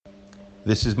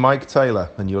This is Mike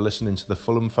Taylor, and you're listening to the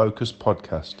Fulham Focus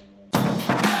podcast.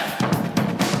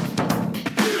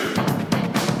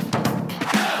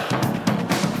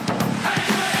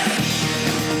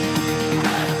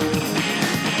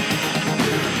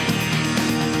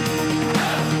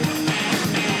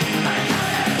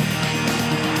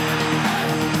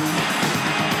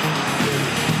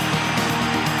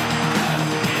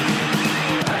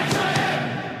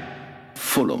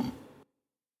 Fulham.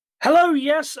 Hello,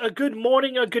 yes, a good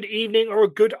morning, a good evening, or a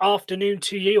good afternoon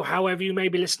to you, however you may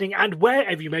be listening and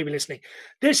wherever you may be listening.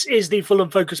 This is the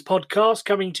Fulham Focus podcast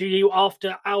coming to you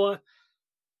after our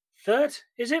third,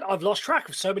 is it? I've lost track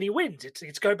of so many wins.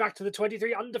 It's going back to the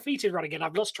 23 undefeated run again.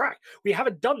 I've lost track. We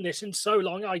haven't done this in so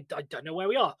long. I don't know where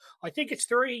we are. I think it's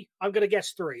 3. I'm going to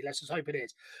guess 3. Let's just hope it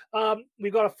is.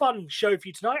 We've got a fun show for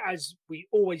you tonight, as we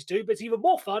always do, but it's even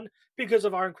more fun because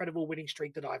of our incredible winning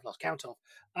streak that I've lost count of.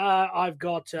 I've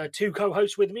got 2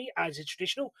 co-hosts with me, as is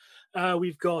traditional.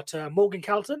 We've got Morgan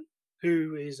Calton,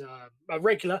 who is a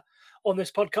regular on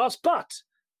this podcast, but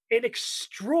in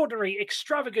extraordinary,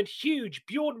 extravagant, huge,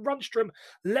 Bjorn Rundstrom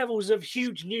levels of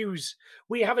huge news.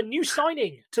 We have a new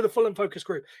signing to the Fulham Focus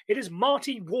group. It is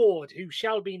Marty Ward, who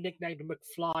shall be nicknamed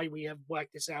McFly. We have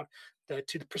worked this out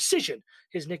to the precision.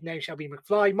 His nickname shall be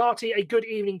McFly. Marty, a good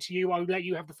evening to you. I'll let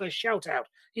you have the first shout out.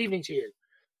 Evening to you.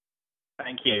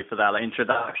 Thank you for that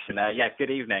introduction.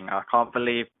 Good evening. I can't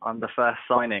believe I'm the first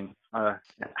signing.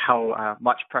 How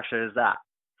much pressure is that?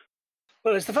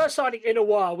 Well, it's the first signing in a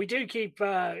while. We do keep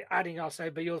adding our say,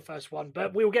 but you're the first one.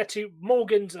 But we'll get to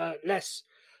Morgan's less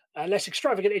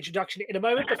extravagant introduction in a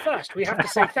moment. But first, we have to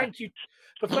say thank you.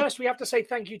 But first, we have to say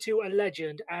thank you to a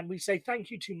legend, and we say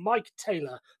thank you to Mike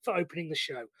Taylor for opening the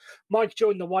show. Mike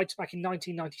joined the Whites back in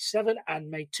 1997 and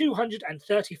made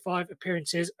 235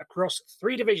 appearances across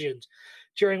 3 divisions,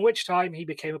 during which time he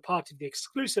became a part of the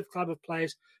exclusive club of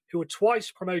players who were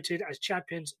twice promoted as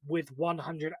champions with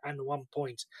 101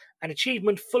 points. An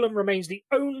achievement Fulham remains the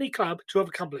only club to have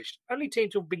accomplished. Only team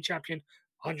to have been champion,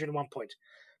 101 points.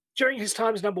 During his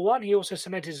time as number 1, he also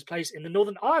cemented his place in the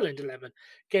Northern Ireland 11,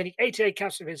 gaining 88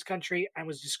 caps for his country, and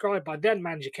was described by then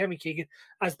manager Kevin Keegan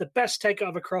as the best taker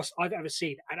of a cross I've ever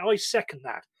seen. And I second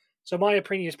that. So my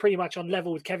opinion is pretty much on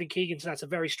level with Kevin Keegan, so that's a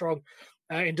very strong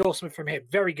endorsement from him.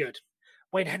 Very good.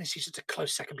 Wayne Hennessy's just a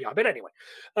close second behind. But anyway,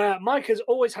 Mike has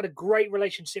always had a great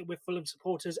relationship with Fulham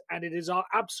supporters, and it is our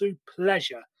absolute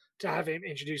pleasure to have him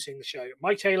introducing the show.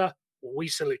 Mike Taylor, we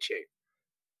salute you.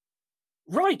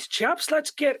 Right, chaps,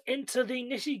 let's get into the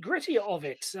nitty-gritty of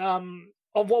it.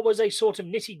 Of what was a sort of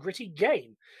nitty-gritty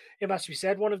game, it must be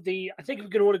said. I think we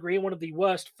can all agree, one of the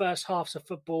worst first halves of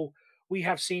football we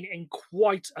have seen in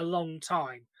quite a long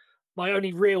time. My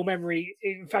only real memory,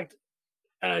 in fact,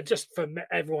 just for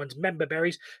everyone's member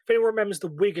berries, if anyone remembers the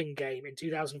Wigan game in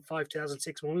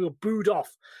 2005-2006 when we were booed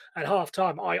off at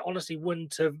half-time, I honestly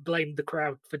wouldn't have blamed the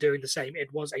crowd for doing the same.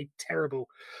 It was a terrible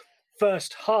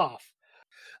first half.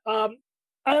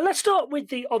 Let's start with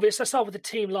the obvious. Let's start with the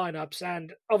team lineups.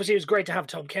 And obviously, it was great to have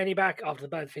Tom Kenny back after the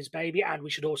birth of his baby. And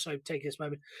we should also take this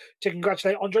moment to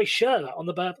congratulate Andre Schürrle on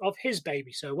the birth of his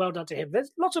baby. So well done to him.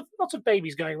 There's lots of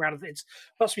babies going around. It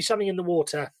must be something in the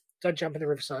water. Don't jump in the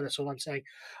riverside. That's all I'm saying.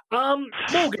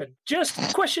 Morgan, just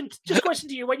question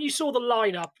to you. When you saw the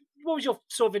lineup, what was your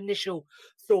sort of initial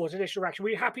thought, initial reaction? Were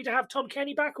you happy to have Tom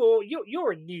Kenny back, or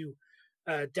you're a new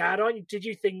dad? Did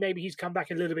you think maybe he's come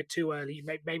back a little bit too early?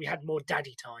 Maybe had more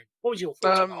daddy time. What was your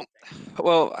thoughts?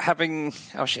 Well,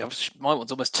 my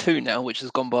one's almost 2 now, which has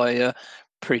gone by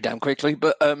pretty damn quickly.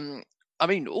 But I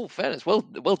mean, all fairness, well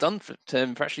done for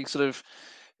him for actually sort of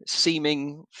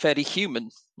seeming fairly human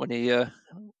when he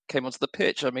came onto the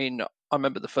pitch. I mean, I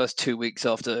remember the first 2 weeks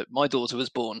after my daughter was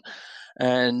born,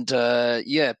 and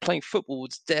playing football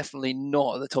was definitely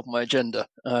not at the top of my agenda.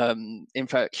 In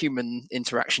fact, human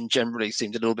interaction generally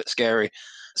seemed a little bit scary.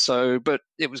 So, but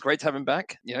it was great to have him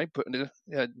back. Putting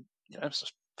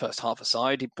first half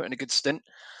aside, he put in a good stint.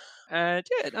 And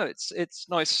it's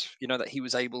nice, that he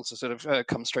was able to sort of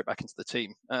come straight back into the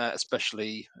team,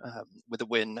 especially with a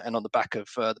win and on the back of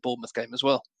the Bournemouth game as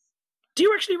well. Do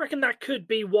you actually reckon that could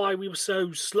be why we were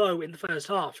so slow in the first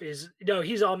half?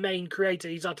 He's our main creator,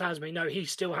 he's our talisman. He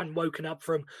still hadn't woken up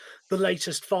from the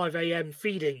latest 5 a.m.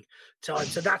 feeding time,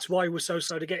 so that's why we're so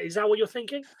slow to get. Is that what you're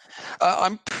thinking?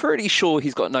 I'm pretty sure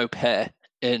he's got no pair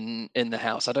in the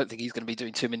house. I don't think he's going to be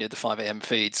doing too many of the 5 a.m.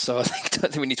 feeds, so I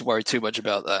don't think we need to worry too much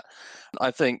about that.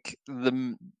 I think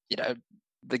the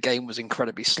game was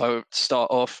incredibly slow to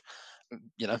start off.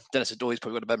 Dennis Adoy's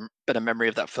probably got a better memory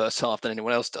of that first half than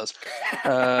anyone else does.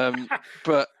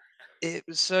 But it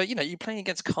was, you're playing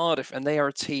against Cardiff, and they are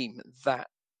a team that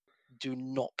do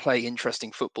not play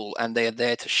interesting football, and they are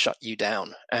there to shut you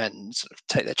down and sort of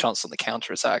take their chance on the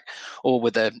counter attack or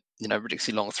with their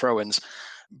ridiculously long throw-ins.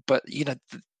 But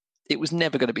it was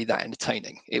never going to be that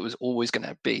entertaining. It was always going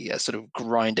to be a sort of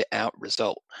grind it out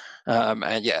result. And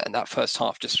that first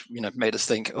half just made us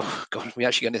think, oh God, are we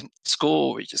actually going to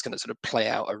score? We're just going to sort of play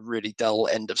out a really dull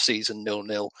end of season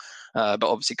 0-0. But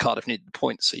obviously Cardiff needed the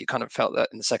points, so you kind of felt that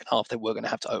in the second half they were going to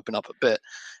have to open up a bit,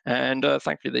 and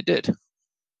thankfully they did.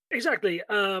 Exactly.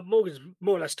 Morgan's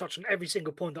more or less touched on every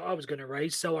single point that I was going to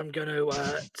raise, so I'm going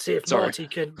to see if Marty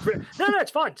can. No, it's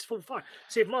fine. It's fine.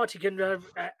 See if Marty can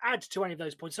add to any of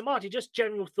those points. So, Marty, just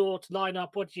general thoughts, lineup.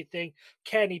 What do you think?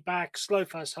 Kenny back, slow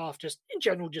first half. Just in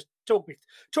general, just talk me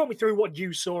through what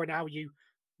you saw and how you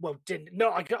didn't.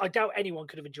 No, I doubt anyone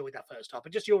could have enjoyed that first half,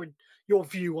 but just your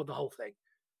view on the whole thing.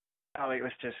 Oh, it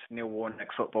was just Neil Warnock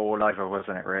football all over,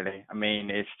 wasn't it, really? I mean,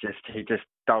 he just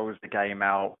doles the game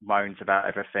out, moans about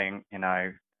everything, and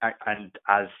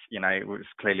as, it was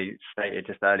clearly stated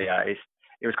just earlier,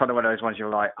 it was kind of one of those ones you're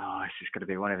like, oh, this is going to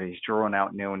be one of these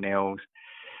drawn-out 0-0s.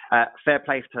 Fair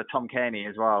play to Tom Cairney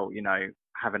as well,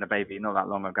 having a baby not that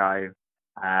long ago,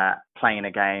 playing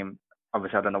a game.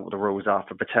 Obviously, I don't know what the rules are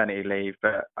for paternity leave,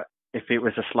 but if it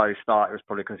was a slow start, it was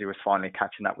probably because he was finally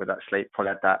catching up with that sleep.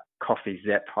 Probably had that coffee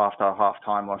zip after half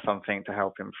time or something to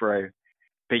help him through.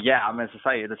 But yeah, I mean, as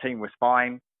I say, the team was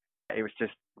fine. It was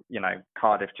just,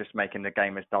 Cardiff just making the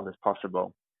game as dull as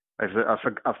possible. It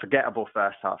was a forgettable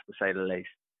first half, to say the least.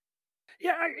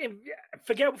 Yeah,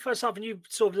 forgettable first half, and you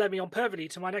sort of led me on perfectly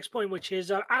to my next point, which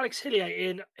is Alex Hillier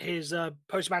in his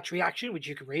post-match reaction, which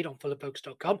you can read on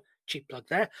fulhamfocus.com. Cheap plug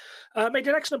there. Made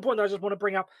an excellent point that I just want to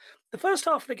bring up. The first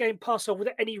half of the game passed off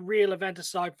without any real event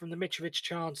aside from the Mitrovic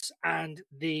chance and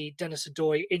the Denis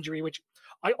Odoi injury, which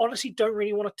I honestly don't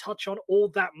really want to touch on all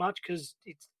that much because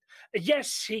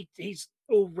yes, he's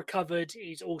all recovered,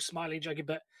 he's all smiling, joking,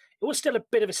 but it was still a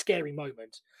bit of a scary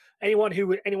moment. Anyone who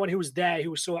was there,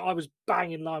 who saw it, I was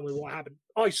bang in line with what happened.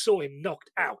 I saw him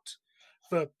knocked out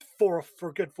for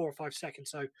a good 4 or 5 seconds.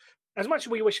 So as much as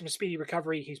we wish him a speedy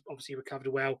recovery, he's obviously recovered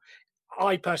well.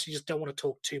 I personally just don't want to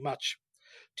talk too much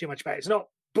about it. It's not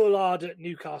Bullard at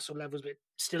Newcastle levels, but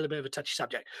still a bit of a touchy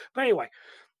subject. But anyway,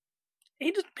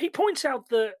 he points out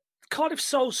that Cardiff's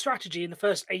sole strategy in the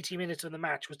first 80 minutes of the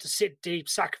match was to sit deep,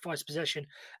 sacrifice possession,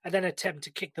 and then attempt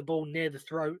to kick the ball near the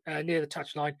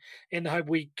touchline in the hope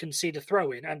we concede a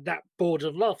throw in, and that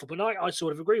bordered laughable. And I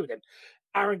sort of agree with him.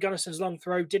 Aaron Gunnarson's long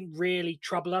throw didn't really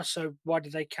trouble us, so why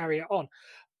did they carry it on?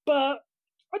 But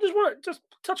I just want to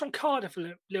touch on Cardiff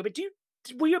a little bit.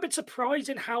 Were you a bit surprised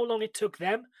in how long it took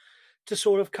them to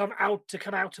sort of come out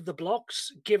of the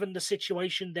blocks, given the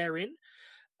situation they're in?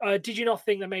 Did you not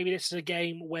think that maybe this is a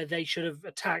game where they should have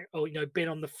attacked or been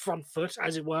on the front foot,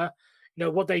 as it were?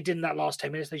 What they did in that last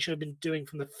 10 minutes, they should have been doing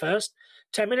from the first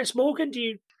 10 minutes. Morgan, do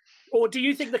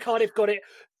you think the Cardiff got it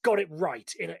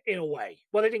right in a way?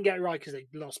 Well, they didn't get it right because they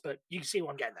lost, but you can see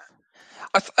what I'm getting at.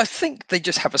 I think they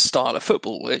just have a style of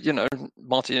football.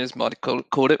 Marty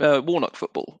called it Warnock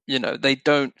football.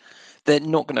 They're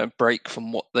not going to break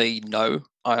from what they know.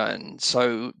 And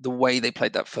so the way they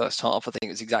played that first half, I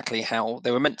think is exactly how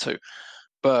they were meant to.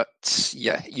 But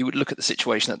yeah, you would look at the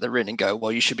situation that they're in and go,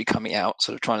 well, you should be coming out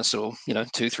sort of trying to score,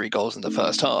 2-3 goals in the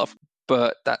first half.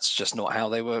 But that's just not how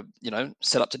they were,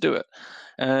 set up to do it.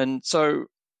 And so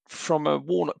from a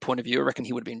Warnock point of view, I reckon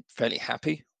he would have been fairly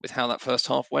happy with how that first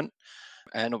half went.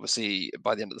 And obviously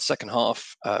by the end of the second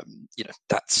half,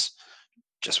 that's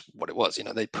just what it was.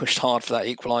 They pushed hard for that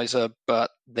equaliser,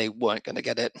 but they weren't going to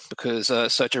get it because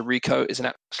Sergio Rico is an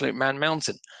absolute man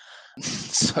mountain.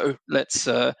 So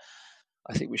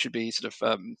I think we should be sort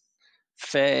of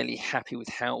fairly happy with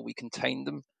how we contained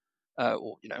them,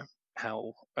 or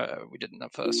how we did in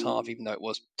that first half, even though it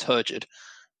was turgid.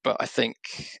 But I think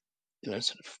sort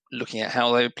of looking at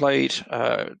how they played,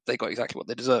 they got exactly what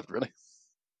they deserved, really.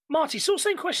 Marty, sort of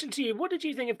same question to you. What did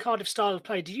you think of Cardiff's style of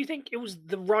play? Do you think it was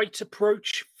the right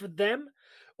approach for them?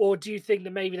 Or do you think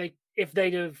that maybe if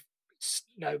they'd have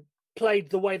played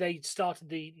the way they started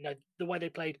the way they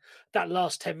played that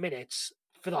last 10 minutes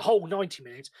for the whole 90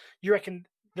 minutes, you reckon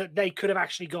that they could have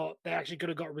actually got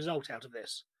a result out of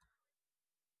this?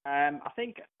 I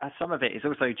think some of it is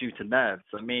also due to nerves.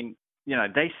 I mean,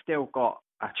 they still got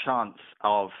a chance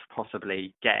of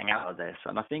possibly getting out of this.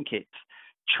 And I think it's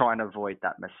trying to avoid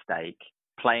that mistake,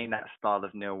 playing that style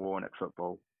of Neil Warnock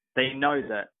football. They know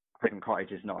that Craven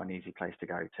Cottage is not an easy place to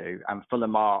go to, and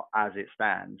Fulham are, as it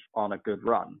stands, on a good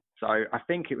run. So I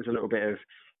think it was a little bit of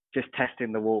just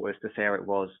testing the waters to see how it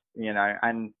was,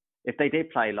 and if they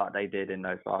did play like they did in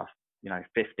those last,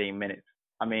 15 minutes,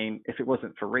 I mean, if it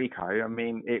wasn't for Rico, I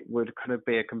mean, it could have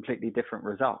been a completely different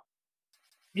result.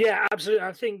 Yeah, absolutely.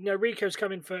 I think Rico's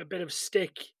coming for a bit of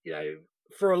stick,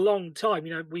 for a long time.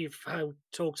 We've had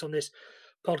talks on this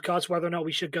podcast whether or not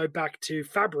we should go back to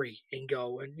Fabry in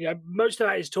goal, and most of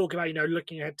that is talk about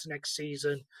looking ahead to next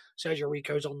season. Sergio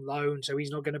Rico's on loan, so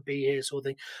he's not going to be here, sort of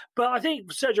thing. But I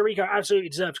think Sergio Rico absolutely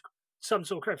deserves some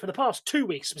sort of credit for the past 2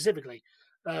 weeks specifically.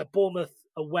 Bournemouth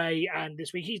away and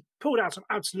this week, he's pulled out some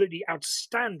absolutely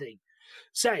outstanding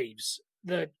saves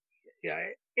that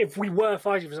if we were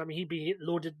fighting for something, he'd be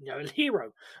lauded, a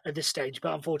hero at this stage.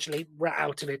 But unfortunately, we're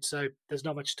out of it, so there's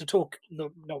not much to talk,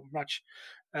 not much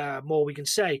more we can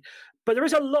say. But there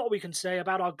is a lot we can say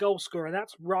about our goal scorer, and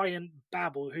that's Ryan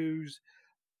Babel, who's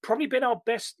probably been our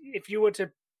best. If you were to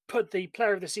put the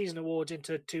Player of the Season awards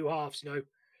into two halves,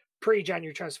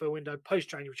 pre-January transfer window,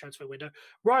 post-January transfer window,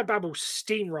 Ryan Babel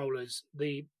steamrollers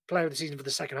the Player of the Season for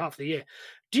the second half of the year.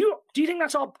 Do you think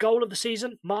that's our goal of the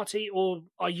season, Marty, or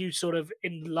are you sort of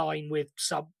in line with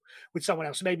someone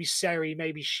else? Maybe Seri,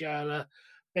 maybe Schürrle,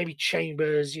 maybe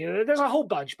Chambers. There's a whole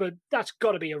bunch, but that's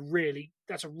got to be a really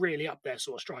up there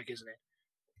sort of strike, isn't it?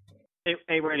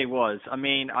 It really was. I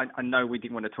mean, I know we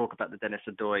didn't want to talk about the Dennis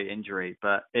Odoi injury,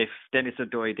 but if Dennis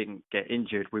Odoi didn't get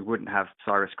injured, we wouldn't have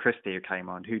Cyrus Christie, who came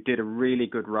on, who did a really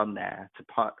good run there to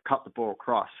cut the ball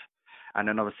across. And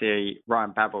then obviously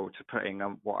Ryan Babel to putting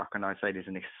what can I say is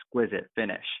an exquisite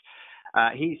finish.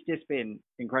 He's just been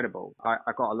incredible. I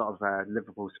got a lot of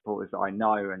Liverpool supporters that I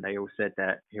know, and they all said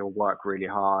that he'll work really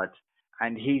hard.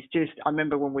 And I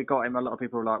remember when we got him, a lot of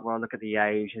people were like, well, look at the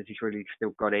age. Has he really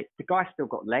still got it? The guy's still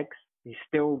got legs. He's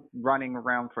still running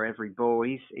around for every ball.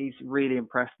 He's really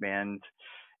impressed me. And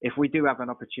if we do have an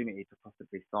opportunity to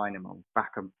possibly sign him on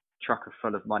back a truck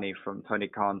full of money from Tony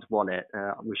Khan's wallet,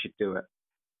 we should do it.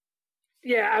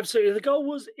 Yeah, absolutely. The goal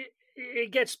was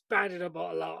it gets banded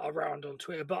about a lot around on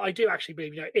Twitter, but I do actually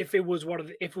believe if it was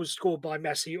if it was scored by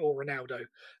Messi or Ronaldo,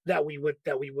 that we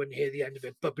wouldn't hear the end of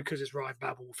it. But because it's Ryan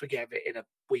Babel, we'll forget it in a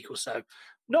week or so.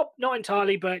 Not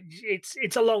entirely, but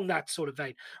it's along that sort of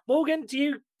vein. Morgan, do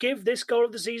you give this goal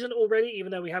of the season already,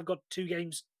 even though we have got two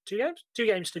games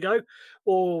to go,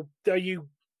 or are you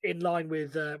in line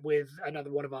with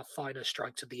another one of our finer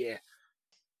strikes of the year?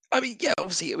 I mean, yeah,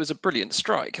 obviously it was a brilliant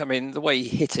strike. I mean, the way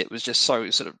he hit it was just so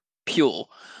sort of pure,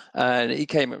 and he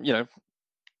came,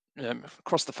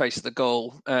 across the face of the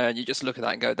goal, and you just look at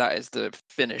that and go, that is the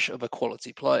finish of a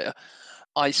quality player.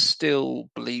 I still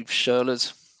believe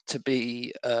Schürrle's to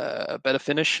be a better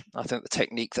finish. I think the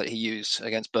technique that he used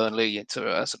against Burnley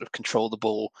to sort of control the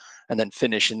ball and then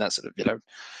finish in that sort of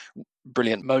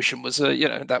brilliant motion was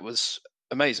that was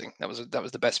amazing. That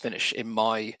was the best finish in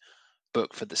my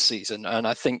book for the season, and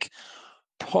I think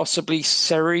possibly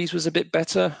Seri's was a bit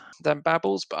better than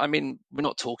Babel's, but I mean, we're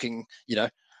not talking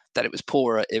that it was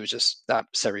poorer. It was just that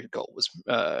Seri goal was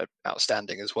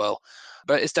outstanding as well.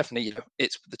 But it's definitely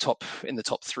it's in the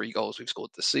top 3 goals we've scored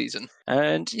this season,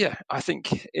 and yeah, I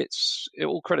think it's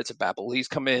all credit to Babel. He's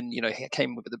come in, he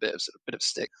came with a bit of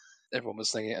stick. Everyone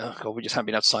was thinking, oh God, we just haven't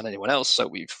been able to sign anyone else, so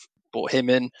we've brought him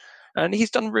in. And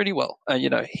he's done really well. And,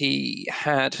 he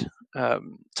had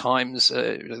times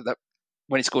that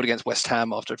when he scored against West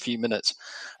Ham after a few minutes,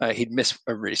 he'd miss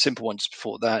a really simple one just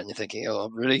before that. And you're thinking, oh,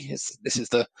 really? This is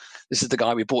the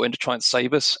guy we brought in to try and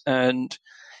save us. And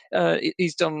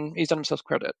he's done himself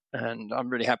credit. And I'm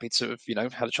really happy to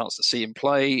have had a chance to see him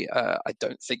play. I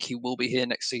don't think he will be here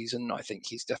next season. I think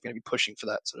he's definitely going to be pushing for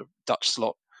that sort of Dutch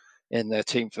slot in their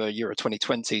team for Euro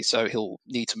 2020, so he'll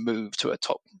need to move to a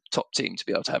top team to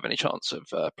be able to have any chance of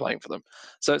playing for them.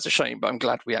 So it's a shame, but I'm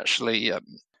glad we actually,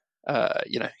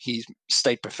 he's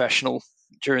stayed professional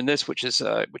during this, which is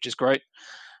great,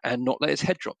 and not let his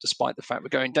head drop despite the fact we're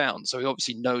going down. So he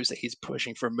obviously knows that he's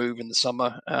pushing for a move in the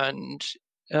summer, and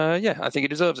I think he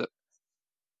deserves it.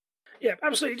 Yeah,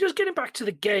 absolutely. Just getting back to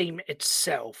the game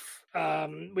itself,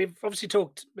 we've obviously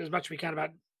talked as much as we can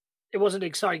about it wasn't an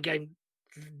exciting game.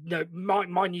 Minute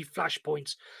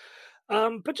flashpoints,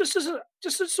 but just as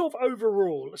a sort of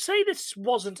overall, say this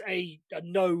wasn't a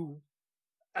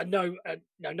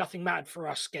nothing mattered for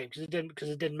us game because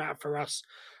it didn't matter for us,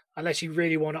 unless you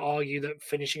really want to argue that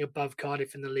finishing above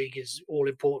Cardiff in the league is all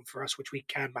important for us, which we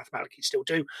can mathematically still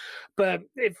do. But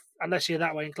unless you're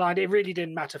that way inclined, it really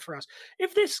didn't matter for us.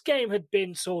 If this game had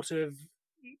been sort of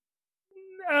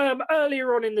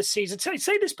earlier on in the season,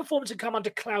 say this performance had come under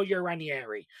Claudio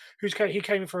Ranieri, who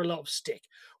came in for a lot of stick,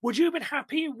 would you have been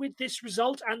happy with this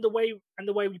result and the way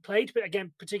we played? But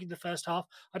again, particularly the first half,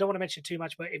 I don't want to mention too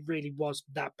much, but it really was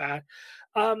that bad.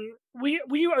 Were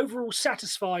you overall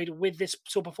satisfied with this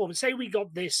sort of performance? Say we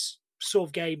got this sort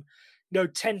of game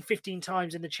 10, 15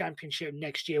 times in the Championship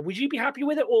next year, would you be happy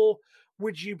with it, or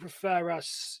would you prefer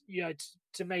us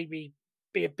to maybe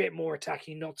be a bit more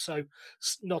attacking, not so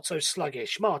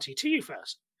sluggish. Marty, to you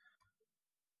first.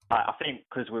 I think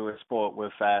because we were sport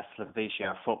with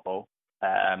Slovakia football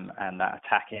and that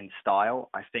attacking style,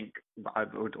 I think I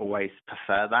would always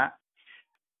prefer that.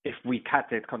 If we had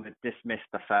to kind of dismiss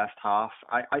the first half,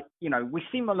 we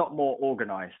seem a lot more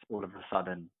organised all of a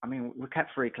sudden. I mean, we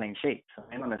kept 3 clean sheets.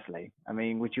 I mean, honestly,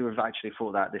 would you have actually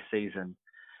thought that this season?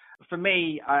 For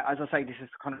me, as I say, this is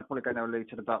kind of probably going to allude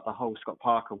to about the whole Scott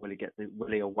Parker, will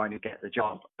he or won't he get the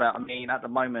job? But I mean, at the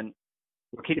moment,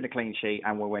 we're keeping a clean sheet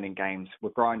and we're winning games. We're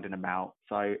grinding them out.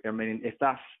 So I mean, if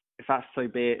that's so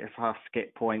be it. If I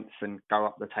skip points and go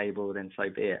up the table, then so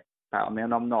be it. But I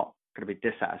mean, I'm not going to be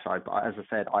dissatisfied. But as I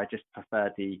said, I just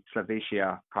prefer the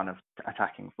Slovakia kind of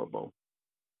attacking football.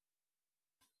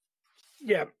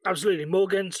 Yeah, absolutely.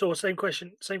 Morgan, so same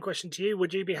question to you.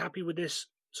 Would you be happy with this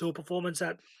sort of performance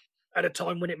at a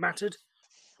time when it mattered?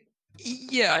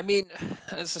 Yeah, I mean,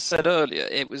 as I said earlier,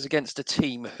 it was against a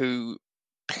team who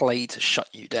play to shut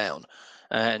you down,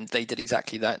 and they did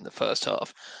exactly that in the first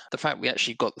half. The fact we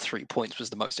actually got the 3 points was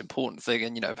the most important thing,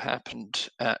 and it happened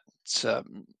at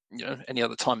any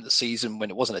other time of the season when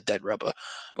it wasn't a dead rubber.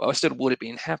 But I still would have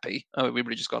been happy. We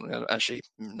really just got actually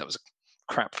that was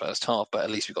a crap first half, but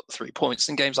at least we got the 3 points.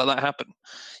 And games like that happen.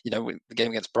 The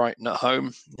game against Brighton at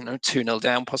home, 2-0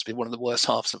 down, possibly one of the worst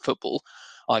halves of football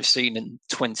I've seen in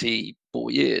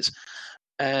 24 years,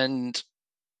 and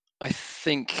I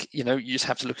think, you just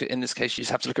have to look at, in this case, you just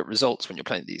have to look at results when you're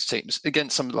playing these teams.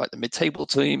 Against some like the mid-table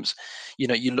teams,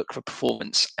 you look for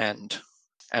performance and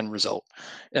result.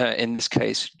 In this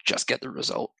case, just get the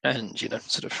result. And, you're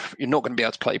not going to be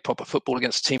able to play proper football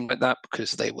against a team like that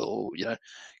because they will,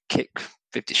 kick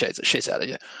 50 shades of shit out of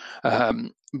you.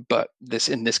 But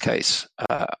in this case,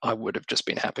 I would have just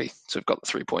been happy to have got the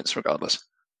 3 points regardless.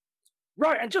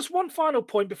 Right, and just one final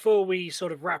point before we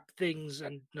sort of wrap things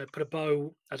and put a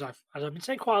bow, as I've been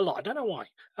saying quite a lot. I don't know why.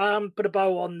 Put a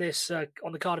bow on this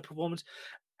on the Cardiff performance,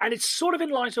 and it's sort of in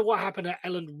line to what happened at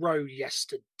Elland Road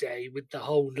yesterday with the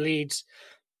whole Leeds,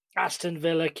 Aston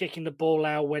Villa kicking the ball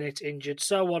out when it's injured,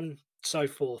 so on, so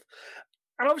forth.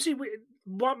 And obviously,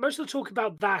 most of the talk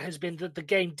about that has been that the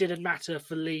game didn't matter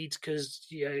for Leeds because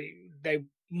they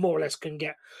more or less can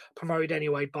get promoted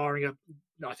anyway, barring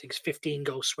I think it's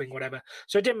 15-goal swing, whatever.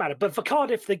 So it didn't matter. But for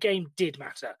Cardiff, the game did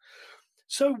matter.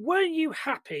 So were you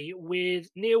happy with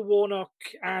Neil Warnock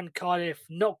and Cardiff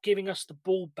not giving us the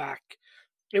ball back?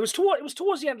 It was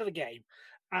towards the end of the game,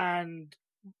 and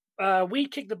we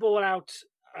kicked the ball out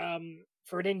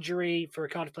for an injury, for a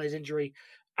Cardiff player's injury,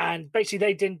 and basically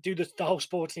they didn't do the whole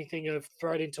sporting thing of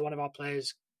throw it into one of our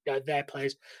players, their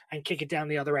players, and kick it down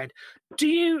the other end. Do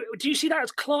you see that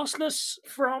as classless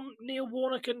from Neil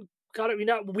Warnock and Cardiff?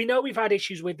 We know we've had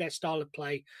issues with their style of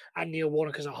play and Neil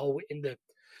Warnock as a whole in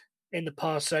the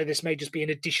past, so this may just be an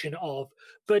addition of.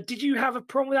 But did you have a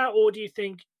problem with that, or do you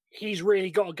think he's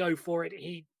really got to go for it?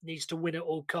 He needs to win at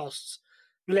all costs.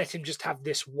 Let him just have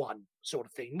this one sort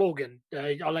of thing. Morgan,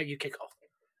 I'll let you kick off.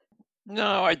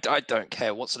 No, I don't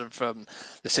care what sort of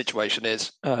the situation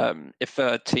is. If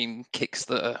a team kicks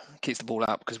the ball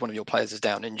out because one of your players is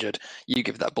down injured, you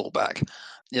give that ball back.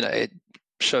 It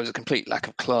shows a complete lack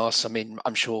of class. I mean,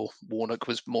 I'm sure Warnock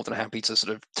was more than happy to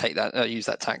sort of take that, use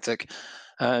that tactic,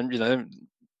 and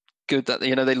good that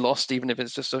they lost, even if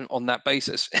it's just on that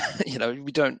basis.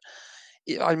 We don't.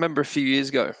 I remember a few years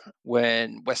ago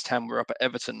when West Ham were up at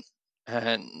Everton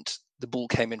and the ball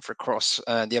came in for a cross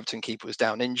and the Everton keeper was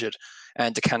down injured,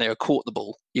 and Di Canio caught the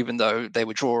ball even though they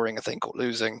were drawing, I think, or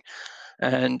losing.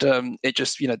 And it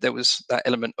just, there was that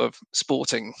element of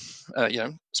sporting,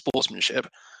 sportsmanship,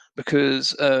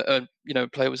 because a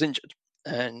player was injured.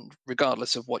 And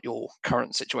regardless of what your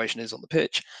current situation is on the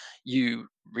pitch, you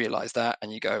realise that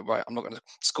and you go, right, I'm not going to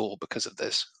score because of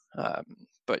this.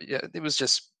 But yeah, it was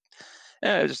just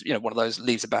one of those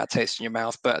leaves a bad taste in your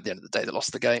mouth. But at the end of the day, they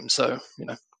lost the game, so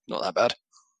not that bad.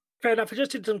 Fair enough. I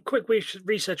just did some quick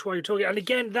research while you're talking, and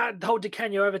again, that whole Di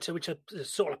Canio Everton, which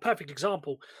is sort of a perfect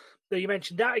example that you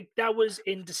mentioned, that was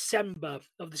in December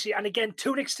of the season, and again,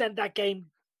 to an extent, that game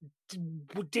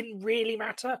didn't really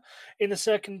matter in the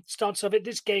circumstance of it.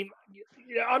 This game,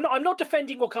 I'm not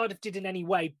defending what Cardiff did in any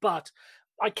way, but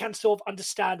I can sort of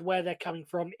understand where they're coming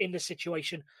from in the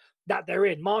situation that they're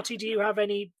in. Marty, do you have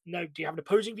an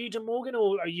opposing view to Morgan,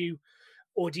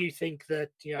 or do you think that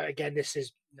again, this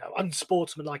is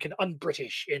unsportsmanlike and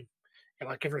un-British if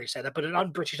I can really say that, but an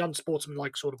un-British,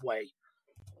 unsportsmanlike sort of way?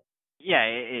 Yeah,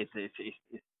 it is. It's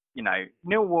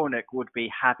Neil Warnock would be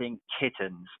having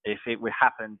kittens if it would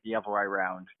happen the other way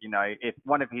around. If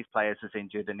one of his players was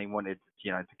injured and he wanted,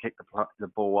 to kick the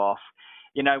ball off,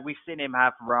 we've seen him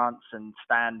have rants and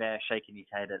stand there shaking his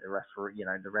head at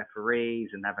the referees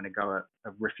and having a go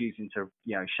at refusing to,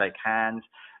 shake hands.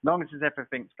 As long as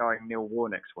everything's going Neil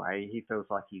Warnock's way, he feels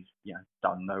like he's,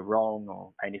 done no wrong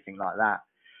or anything like that.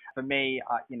 For me,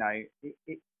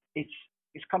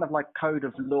 it's kind of like code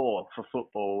of law for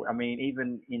football. I mean,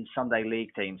 even in Sunday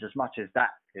league teams, as much as that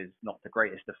is not the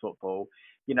greatest of football,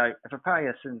 if a player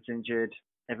is injured,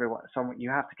 you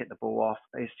have to get the ball off.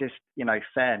 It's just,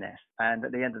 fairness. And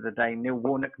at the end of the day, Neil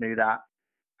Warnock knew that.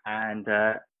 And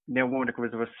Neil Warnock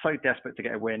was so desperate to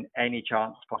get a win, any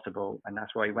chance possible. And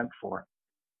that's why he went for it.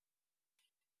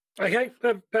 Okay,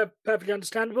 perfectly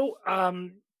understandable.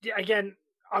 Again,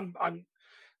 I'm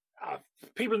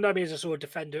people know me as a sort of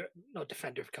defender, not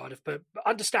defender of Cardiff, but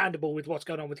understandable with what's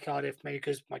going on with Cardiff, maybe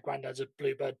because my granddad's a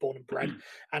Bluebird born and bred,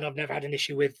 and I've never had an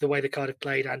issue with the way the Cardiff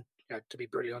played, and to be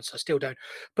brutally honest, I still don't.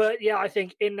 But yeah, I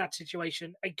think in that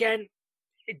situation, again,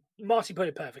 Marty put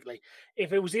it perfectly.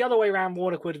 If it was the other way around,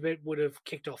 Warnock would have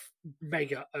kicked off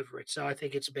mega over it. So I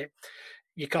think it's a bit,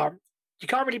 you can't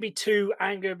really be too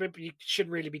angry, but you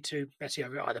shouldn't really be too messy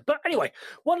over it either. But anyway,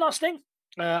 one last thing.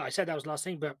 I said that was the last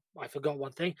thing, but I forgot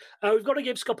one thing. We've got to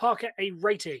give Scott Parker a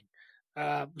rating.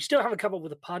 We still haven't come up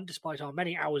with a pun, despite our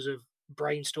many hours of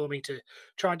brainstorming to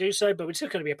try and do so, but it's still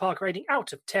going to be a Parker rating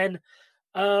out of 10.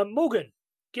 Morgan,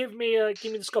 give me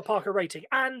the Scott Parker rating,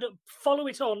 and follow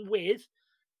it on with: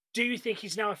 do you think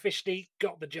he's now officially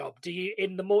got the job? Do you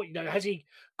has he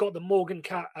got the Morgan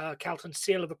Calton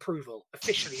seal of approval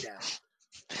officially now?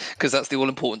 Because that's the all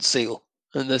important seal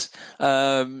in this.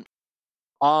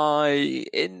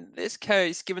 In this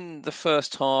case, given the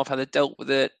first half, how they dealt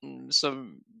with it, and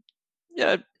some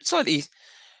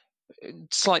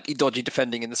slightly dodgy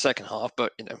defending in the second half,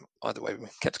 but either way we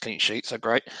kept a clean sheet, so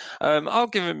great. I'll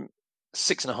give him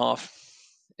 6.5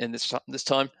 in this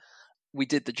time. We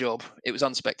did the job. It was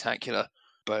unspectacular,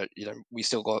 but we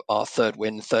still got our third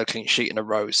clean sheet in a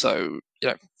row. So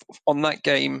on that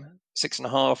game,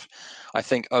 6.5. I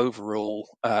think overall,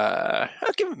 I'll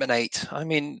give him an 8. I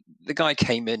mean, the guy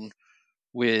came in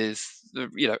with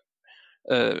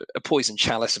a poison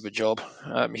chalice of a job.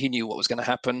 He knew what was going to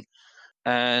happen,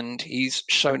 and he's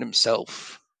shown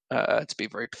himself to be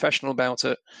very professional about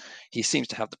it. He seems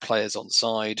to have the players on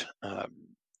side.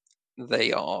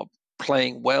 They are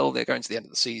playing well. They're going to the end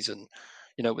of the season,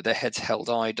 with their heads held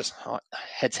high,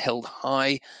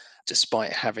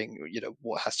 despite having,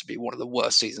 what has to be one of the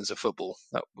worst seasons of football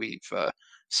that we've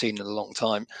seen in a long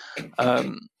time.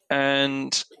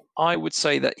 And I would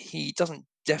say that he doesn't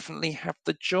definitely have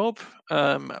the job,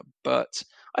 but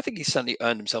I think he's certainly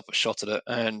earned himself a shot at it,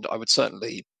 and I would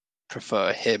certainly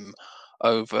prefer him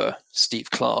over Steve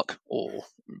Clarke or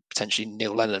potentially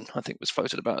Neil Lennon, I think was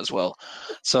floated about as well.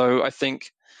 So I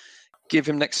think give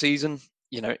him next season.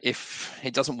 If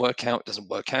it doesn't work out, it doesn't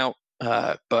work out.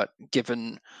 But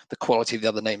given the quality of the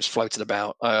other names floated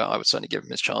about, I would certainly give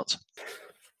him his chance.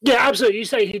 Yeah, absolutely. You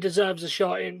say he deserves a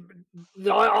shot.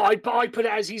 I put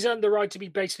it as he's earned the right to be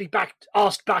basically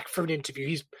asked back for an interview.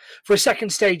 He's for a second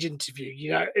stage interview.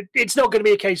 It's not going to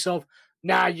be a case of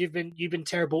you've been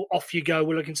terrible. Off you go.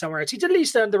 We're looking somewhere else. He's at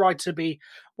least earned the right to be,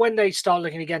 when they start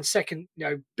looking again, second.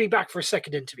 Be back for a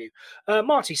second interview.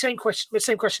 Marty, same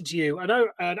question to you. I know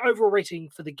an overall rating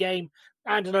for the game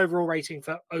and an overall rating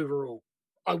for overall.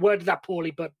 I worded that poorly,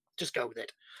 but just go with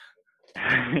it.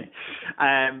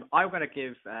 I'm going to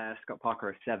give Scott Parker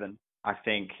a 7. I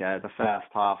think the first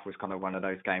half was kind of one of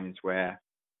those games where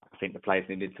I think the players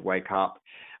needed to wake up.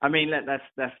 I mean,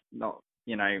 let's not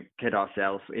kid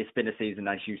ourselves. It's been a season,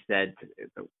 as you said,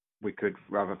 that we could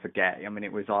rather forget. I mean,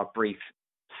 it was our brief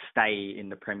stay in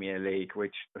the Premier League,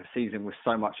 which the season was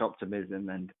so much optimism,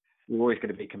 and we're always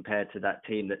going to be compared to that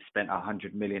team that spent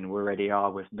 100 million. We already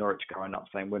are, with Norwich going up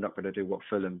saying we're not going to do what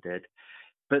Fulham did.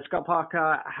 But Scott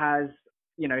Parker has,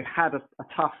 had a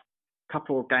tough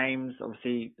couple of games,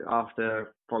 obviously,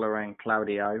 after following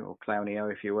Claudio,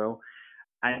 if you will.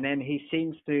 And then he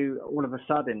seems to, all of a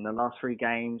sudden, the last 3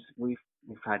 games, we've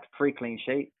had 3 clean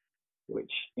sheets,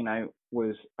 which,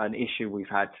 was an issue we've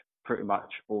had pretty much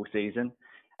all season.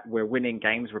 We're winning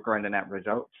games, we're grinding out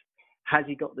results. Has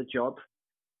he got the job?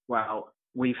 Well,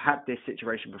 we've had this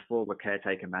situation before with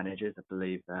caretaker managers. I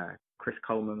believe Chris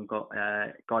Coleman got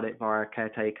it via a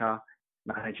caretaker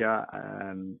manager.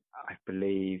 I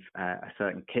believe a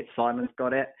certain Kit Simons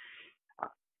got it.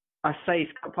 I say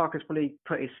Scott Parker's definitely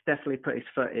put his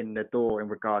foot in the door in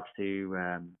regards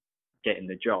to getting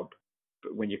the job.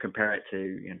 But when you compare it to,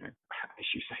 as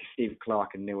you say, Steve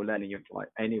Clarke and Neil Lennon, you're like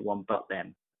anyone but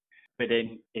them. But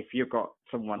then if you've got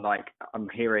someone like, I'm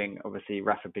hearing, obviously,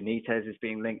 Rafa Benitez is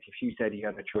being linked. If you said you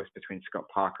had a choice between Scott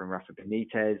Parker and Rafa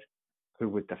Benitez, who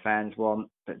would the fans want?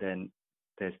 But then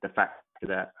there's the fact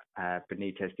that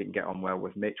Benitez didn't get on well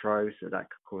with Mitro, so that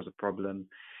could cause a problem.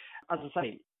 As I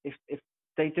say, if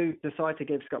they do decide to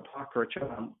give Scott Parker a chance,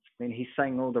 I mean, he's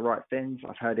saying all the right things.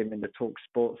 I've heard him in the Talk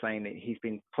Sport saying that he's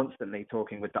been constantly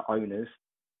talking with the owners,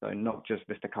 so not just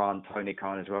Mr. Khan, Tony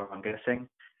Khan as well, I'm guessing.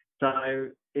 So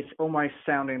it's almost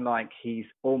sounding like he's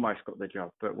almost got the job,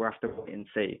 but we'll have to wait and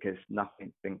see because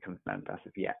nothing's been confirmed as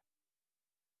of yet.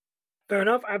 Fair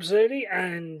enough, absolutely.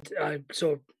 And I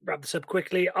sort of wrap this up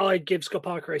quickly. I give Scott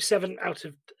Parker a 7 out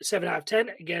of 10.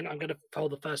 Again, I'm going to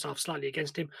hold the first half slightly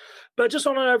against him, but just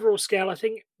on an overall scale, I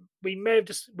think we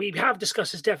have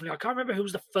discussed this definitely. I can't remember who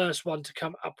was the first one to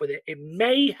come up with it. It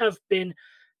may have been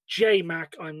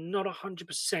J-Mac. I'm not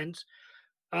 100%.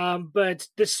 But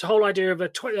this whole idea of the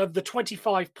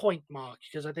 25-point mark,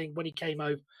 because I think when he came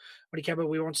over,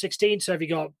 we were on 16. So if he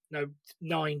got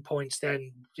 9 points,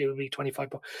 then it would be 25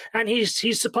 points, and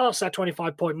he's surpassed that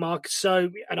 25-point mark. So,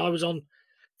 and I was on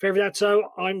favor of that.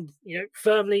 So I'm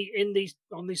firmly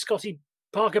on the Scotty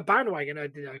Parker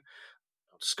bandwagon.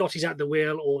 Scotty's at the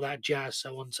wheel, all that jazz,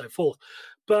 so on and so forth.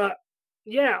 But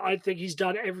yeah, I think he's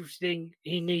done everything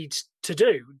he needs to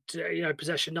do.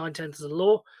 Possession 9/10 of the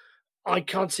law. I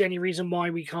can't see any reason why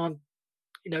we can't,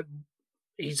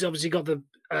 he's obviously got the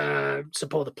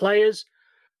support of the players.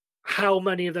 How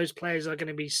many of those players are going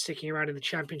to be sticking around in the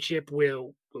championship,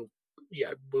 we'll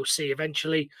see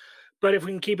eventually. But if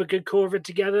we can keep a good core of it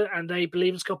together and they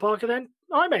believe in Scott Parker, then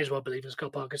I may as well believe in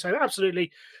Scott Parker. So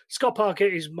absolutely, Scott Parker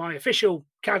is my official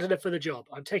candidate for the job.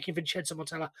 I'm taking Vincenzo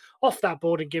Montella off that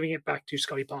board and giving it back to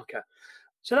Scotty Parker.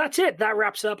 So that's it. That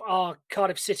wraps up our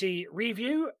Cardiff City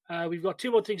review. We've got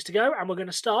 2 more things to go, and we're going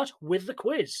to start with the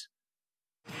quiz.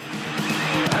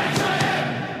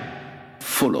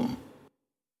 Fulham.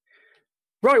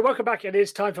 Right, welcome back. It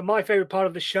is time for my favourite part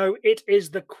of the show. It is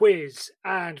the quiz.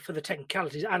 And for the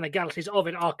technicalities and legalities of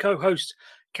it, our co-host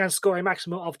can score a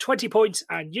maximum of 20 points,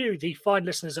 and you, the fine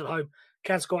listeners at home,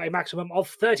 can score a maximum of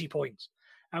 30 points.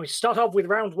 And we start off with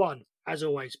round 1, as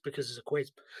always, because it's a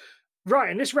quiz.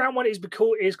 Right, and this round 1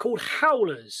 is called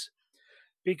Howlers,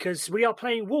 because we are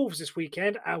playing Wolves this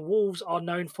weekend, and Wolves are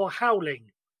known for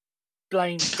howling.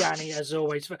 Blame Danny, as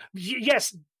always.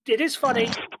 Yes, it is funny,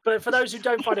 but for those who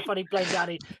don't find it funny, blame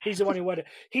Danny. He's the one who worded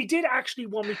it. He did actually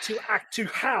want me to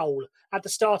howl at the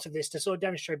start of this to sort of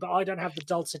demonstrate, but I don't have the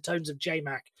dulcet tones of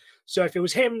J-Mac. So if it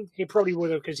was him, he probably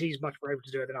would have, because he's much more able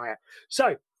to do it than I am.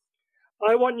 So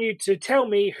I want you to tell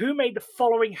me who made the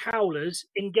following howlers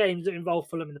in games that involve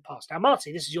Fulham in the past. Now,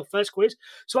 Marty, this is your first quiz,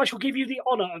 so I shall give you the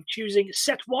honour of choosing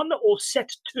set 1 or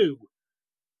set 2.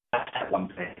 Set 1,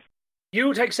 please. You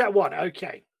will take set 1,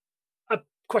 okay.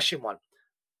 Question 1.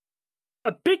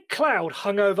 A big cloud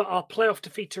hung over our playoff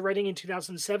defeat to Reading in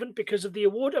 2007 because of the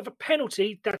award of a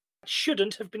penalty that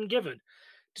shouldn't have been given.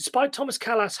 Despite Thomas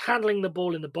Callas handling the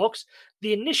ball in the box,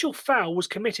 the initial foul was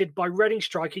committed by Reading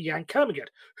striker Jan Kermigat,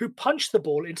 who punched the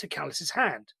ball into Callas's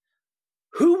hand.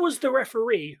 Who was the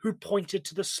referee who pointed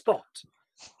to the spot?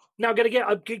 Now,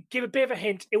 I'll give a bit of a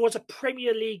hint. It was a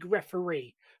Premier League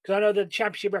referee, because I know the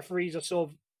Championship referees are sort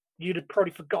of, you'd have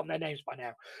probably forgotten their names by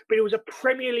now, but it was a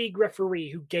Premier League referee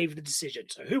who gave the decision.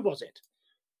 So who was it?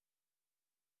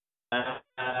 I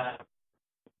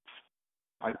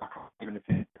can't even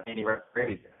think of any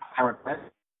referees. Howard Webb.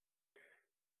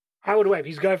 Howard Webb.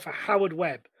 He's going for Howard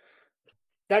Webb.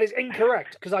 That is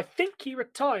incorrect, because I think he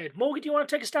retired. Morgan, do you want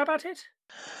to take a stab at it?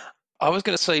 I was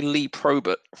going to say Lee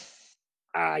Probert.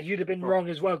 You'd have been wrong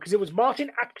as well, because it was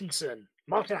Martin Atkinson.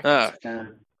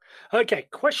 Okay,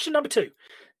 question number 2.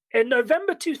 In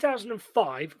November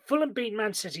 2005, Fulham beat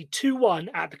Man City 2-1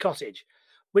 at the Cottage.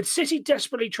 With City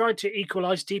desperately trying to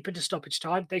equalise deep into stoppage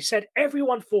time, they sent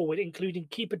everyone forward, including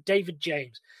keeper David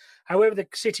James. However, the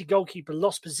City goalkeeper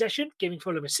lost possession, giving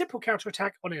Fulham a simple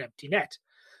counter-attack on an empty net.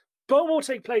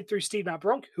 Beaumorte played through Steve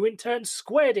Mabronk, who in turn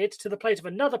squared it to the plate of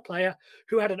another player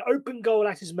who had an open goal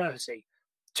at his mercy.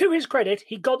 To his credit,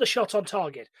 he got the shot on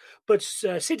target, but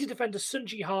City defender Sun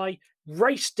Ji-hai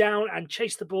raced down and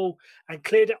chased the ball and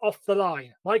cleared it off the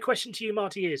line. My question to you,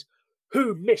 Marty, is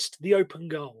who missed the open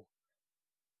goal?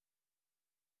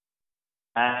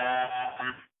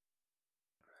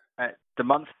 The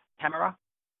month camera.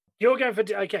 You're going for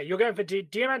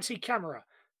Diamanti Camera.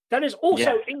 That is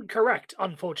also incorrect,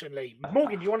 unfortunately.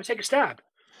 Morgan, do you want to take a stab?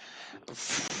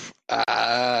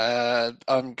 I'll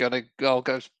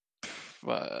go.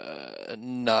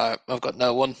 No, I've got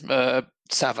no one.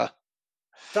 Sava,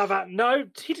 no,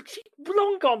 he'd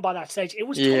long gone by that stage. It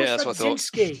was Thomas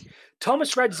Radzinski.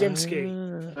 Thomas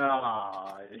Radzinski.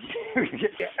 Oh.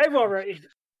 Everyone.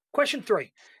 Question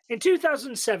 3. In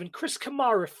 2007, Chris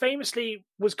Kamara famously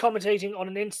was commentating on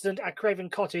an incident at Craven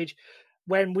Cottage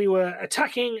when we were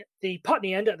attacking the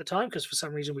Putney end at the time, because for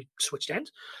some reason we switched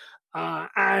ends.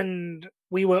 And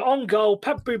we were on goal.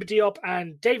 Pep Bouba Diop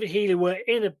and David Healy were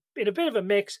in a bit of a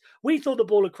mix. We thought the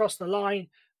ball had crossed the line.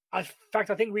 In fact,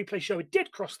 I think replay show it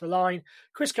did cross the line.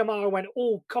 Chris Kamara went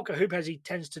all cock-a-hoop as he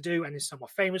tends to do and is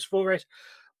somewhat famous for it.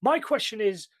 My question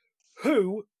is,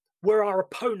 who were our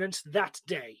opponents that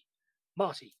day?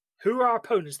 Marty, who were our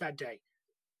opponents that day?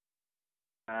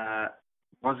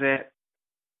 Was it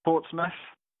Portsmouth?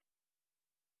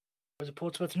 Was it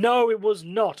Portsmouth? No, it was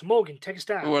not. Morgan, take a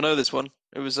stab. Oh, I know this one.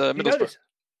 It was You know Middlesbrough. this?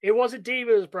 It was indeed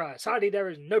Middlesbrough. Sadly, there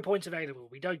is no points available.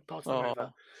 We don't pass them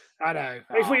over. I know.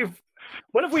 If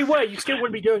we were, you still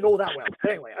wouldn't be doing all that well.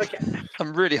 Anyway, okay.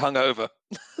 I'm really hungover.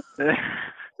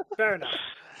 Fair enough.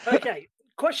 Okay,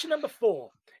 question number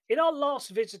 4. In our last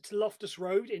visit to Loftus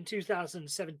Road in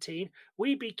 2017,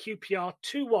 we beat QPR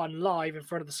 2-1 live in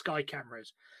front of the Sky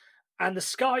cameras. And the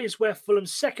Sky is where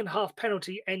Fulham's second half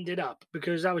penalty ended up,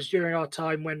 because that was during our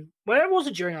time when... Well, it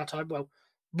wasn't during our time, but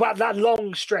that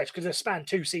long stretch, because it spanned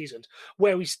 2 seasons,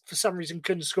 where we, for some reason,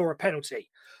 couldn't score a penalty.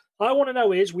 I want to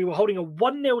know is, we were holding a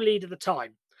 1-0 lead at the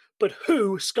time, but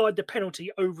who skied the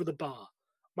penalty over the bar?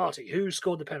 Marty, who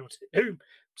scored the penalty? Who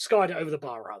skied it over the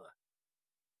bar, rather?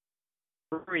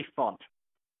 Rui Font.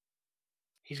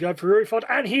 He's going for Rui Font,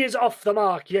 and he is off the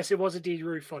mark. Yes, it was indeed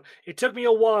Rui Font. It took me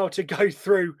a while to go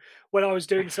through when I was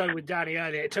doing so with Danny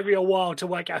earlier. It took me a while to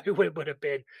work out who it would have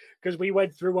been, because we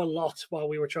went through a lot while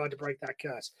we were trying to break that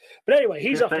curse. But anyway,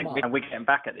 he's off the mark. And we're getting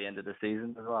back at the end of the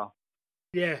season as well.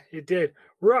 Yeah, it did.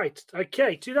 Right.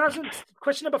 Okay.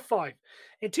 Question number 5.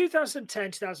 In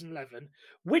 2010-2011,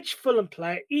 which Fulham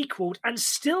player equalled and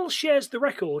still shares the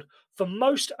record for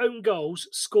most own goals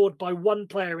scored by one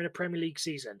player in a Premier League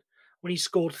season, when he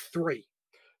scored 3?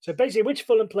 So basically, which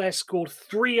Fulham player scored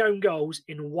 3 own goals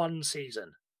in one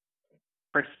season?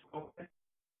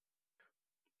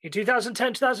 In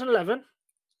 2010-2011?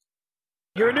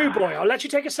 You're a new boy. I'll let you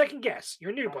take a second guess.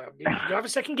 You're a new boy. You have a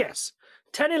second guess.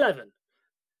 10-11.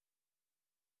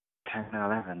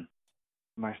 10-11.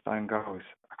 Most own goals.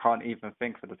 I can't even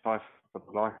think for the life of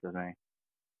me.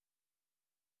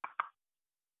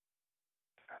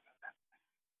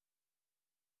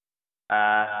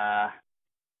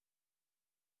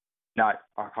 No,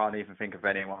 I can't even think of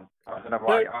anyone. I don't know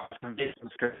why. I was convinced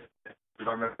because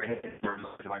I remember hitting for a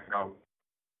lot of own goals.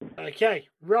 Okay,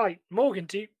 right. Morgan,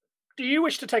 do you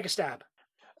wish to take a stab?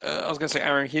 I was going to say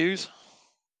Aaron Hughes.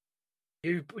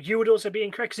 You would also be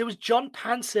incorrect, because it was John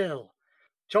Pansill.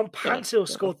 John Pansill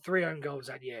scored 3 own goals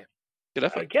that year. Good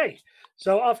effort. Okay,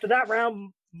 so after that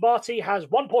round, Marty has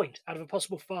 1 point out of a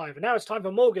possible 5. And now it's time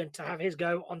for Morgan to have his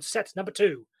go on set number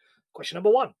 2. Question number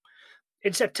 1.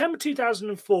 In September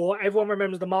 2004, everyone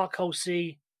remembers the Mark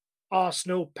Holsey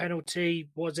Arsenal penalty.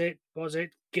 Was it?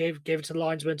 Give it to the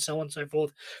linesman, so on and so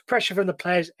forth. Pressure from the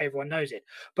players, everyone knows it.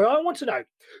 But I want to know,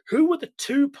 who were the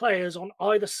 2 players on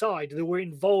either side that were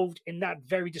involved in that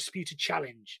very disputed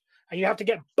challenge? And you have to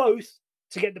get both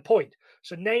to get the point.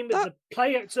 So name the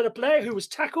player. So the player who was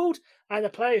tackled and the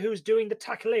player who was doing the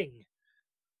tackling.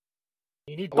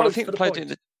 You need both. Well, I think for the player point.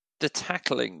 doing the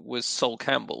tackling was Sol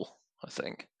Campbell, I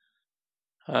think.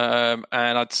 And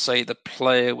I'd say the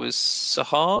player was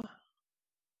Sahar.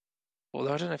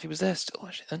 Although I don't know if he was there still,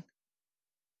 actually, then.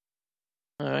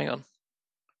 Oh, hang on.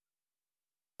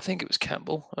 I think it was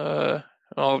Campbell.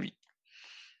 I'll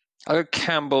go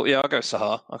Campbell. Yeah, I'll go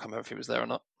Sahar. I can't remember if he was there or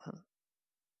not.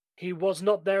 He was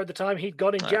not there at the time. He'd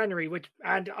gone in January,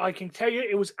 and I can tell you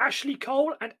it was Ashley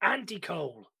Cole and Andy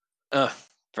Cole.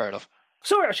 Fair enough.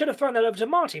 Sorry, I should have thrown that over to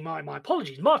Marty. My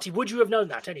apologies. Marty, would you have known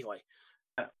that anyway?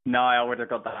 No, I would have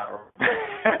got that wrong.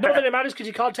 Not that it matters, because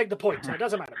you can't take the point, so it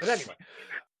doesn't matter. But anyway,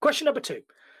 question number 2.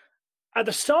 At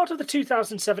the start of the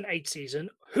 2007-8 season,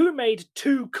 who made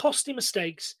 2 costly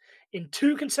mistakes in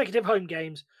 2 consecutive home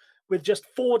games with just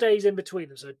 4 days in between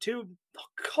them? So 2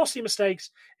 costly mistakes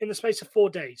in the space of 4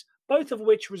 days, both of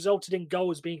which resulted in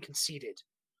goals being conceded.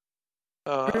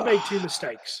 Who made 2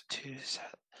 mistakes? I'm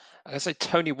going to say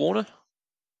Tony Warner.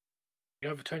 You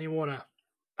go for Tony Warner.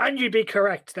 And you'd be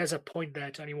correct. There's a point there,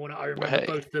 Tony Warner. I remember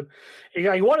both of them.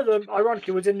 Yeah, one of them,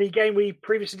 ironically, was in the game we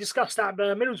previously discussed, that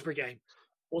Middlesbrough game.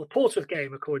 Or the Portsmouth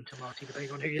game, according to Marty,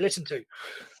 depending on who you listen to.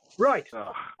 Right.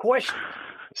 Question.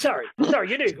 Sorry,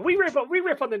 you knew. We rip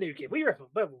on the new kid. We rip on,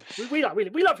 but we love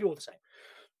you all the same.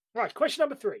 Right, question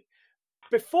number 3.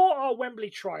 Before our Wembley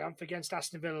triumph against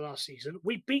Aston Villa last season,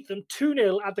 we beat them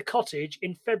 2-0 at the Cottage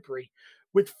in February,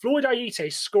 with Floyd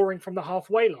Ayite scoring from the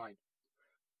halfway line.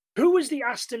 Who was the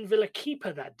Aston Villa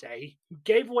keeper that day who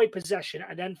gave away possession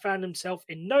and then found himself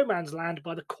in no man's land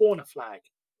by the corner flag?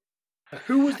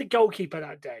 Who was the goalkeeper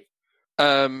that day?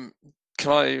 I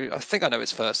think I know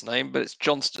his first name, but it's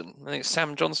Johnston. I think it's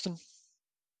Sam Johnston.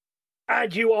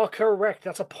 And you are correct.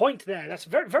 That's a point there. That's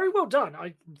very, very well done.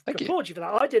 I Thank applaud you for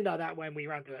that. I didn't know that when we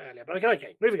ran through it earlier. But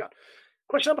okay, moving on.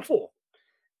 Question number 4.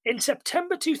 In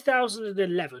September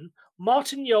 2011,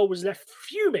 Martin Jol was left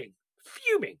fuming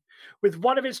with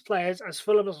one of his players as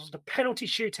Fulham lost a penalty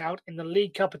shootout in the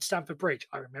League Cup at Stamford Bridge.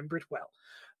 I remember it well.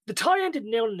 The tie ended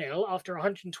 0-0 after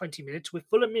 120 minutes, with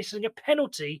Fulham missing a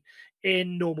penalty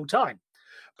in normal time,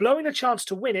 blowing a chance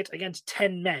to win it against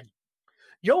 10 men.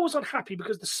 Jol was unhappy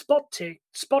because the spot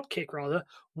kick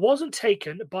wasn't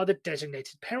taken by the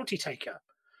designated penalty taker.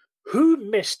 Who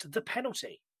missed the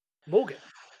penalty? Morgan.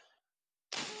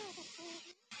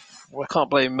 Well, I can't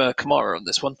blame Kamara on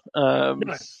this one.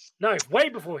 No, way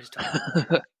before his time.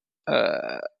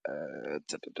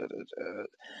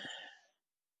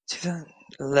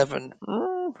 2011.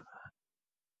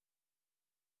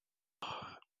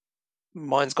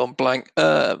 Mine's gone blank.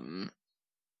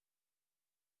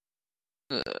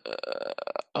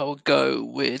 I'll go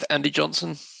with Andy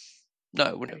Johnson. No,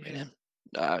 it wouldn't have been him.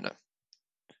 No.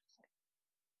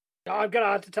 I'm gonna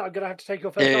have to take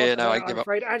your first. Yeah, no, I'm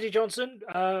afraid Andy Johnson.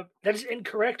 That is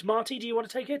incorrect. Marty, do you want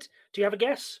to take it? Do you have a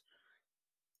guess?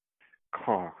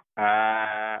 Cool.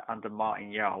 Under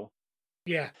Martin Jol.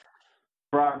 Yeah.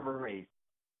 Brian Ruiz.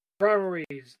 Brian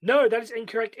Ruiz. No, that is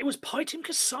incorrect. It was Paitim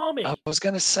Kasami. I was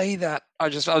going to say that. I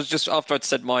was just after I'd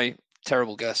said my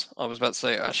terrible guess, I was about to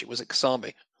say actually was it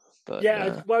Kasami? But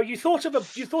yeah, well, you thought of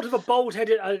a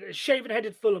bald-headed,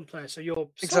 shaven-headed Fulham player, so you're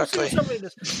exactly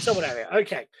someone area.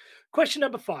 Okay, question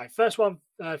number 5. First one,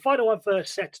 final one for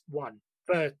set 1.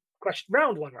 For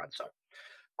round 1, rather. Sorry.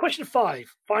 Question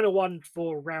 5, final one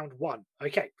for round 1.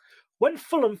 Okay. When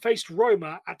Fulham faced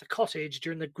Roma at the Cottage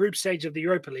during the group stage of the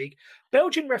Europa League,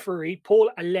 Belgian referee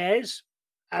Paul Allaert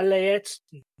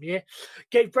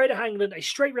gave Breda Hangland a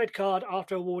straight red card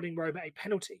after awarding Roma a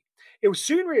penalty. It was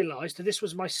soon realised that this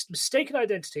was my mistaken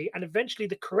identity, and eventually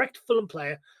the correct Fulham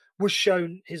player was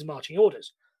shown his marching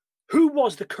orders. Who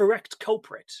was the correct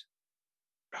culprit?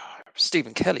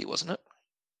 Stephen Kelly, wasn't it?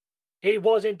 It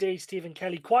was indeed Stephen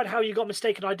Kelly. Quite how you got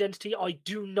mistaken identity, I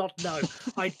do not know.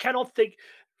 I cannot think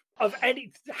of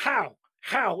any how.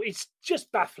 It's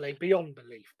just baffling beyond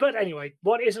belief. But anyway,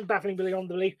 what isn't baffling beyond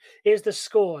belief is the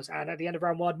scores. And at the end of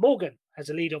round 1, Morgan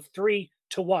has a lead of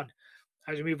 3-1.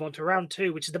 As we move on to round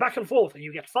 2, which is the back and forth, and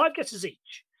you get 5 guesses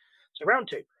each. So round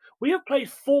 2. We have played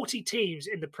 40 teams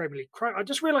in the Premier League. I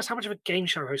just realised how much of a game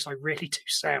show host I really do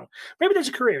sound. Maybe there's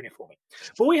a career in it for me.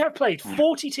 But we have played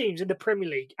 40 teams in the Premier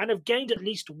League and have gained at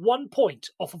least 1 point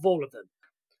off of all of them.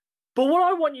 But what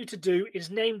I want you to do is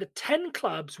name the 10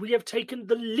 clubs we have taken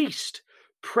the least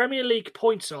Premier League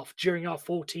points off during our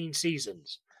 14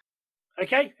 seasons.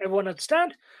 Okay, everyone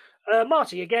understand?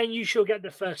 Marty, again, you shall get the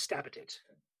first stab at it.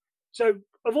 So,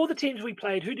 of all the teams we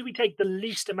played, who do we take the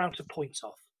least amount of points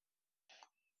off?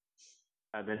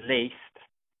 The least?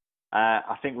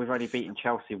 I think we've only beaten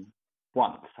Chelsea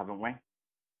once, haven't we?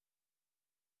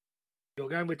 You're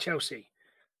going with Chelsea.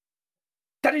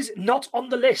 That is not on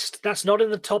the list. That's not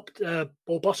in the top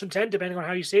or bottom 10, depending on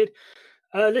how you see it.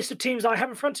 List of teams I have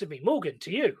in front of me. Morgan,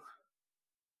 to you.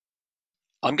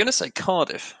 I'm going to say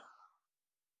Cardiff.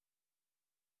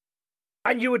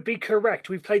 And you would be correct.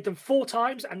 We've played them 4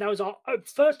 times, and that was our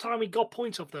first time we got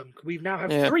points off them. We now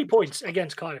have 3 points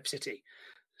against Cardiff City.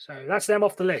 So that's them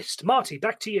off the list. Marty,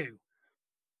 back to you.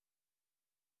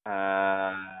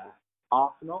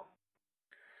 Arsenal?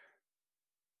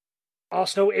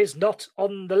 Arsenal is not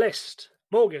on the list.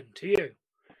 Morgan, to you.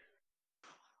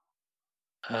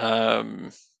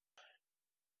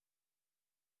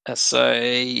 Let's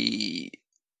say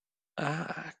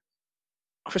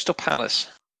Crystal Palace.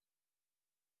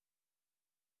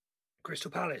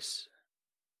 Crystal Palace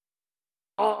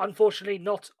are unfortunately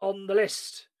not on the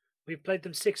list. We've played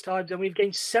them 6 times and we've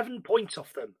gained 7 points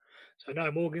off them. So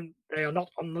no, Morgan, they are not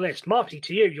on the list. Marty,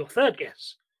 to you, your third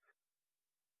guess.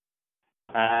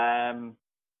 I'm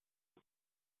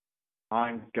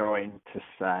going to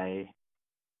say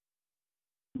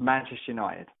Manchester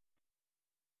United.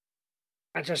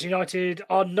 Manchester United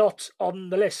are not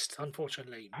on the list,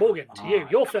 unfortunately. Morgan, to you,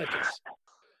 your third guess.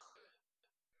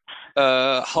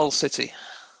 Hull City.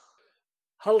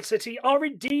 Hull City are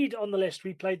indeed on the list.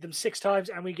 We played them 6 times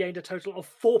and we gained a total of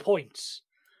 4 points.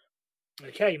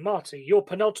 Okay, Marty, your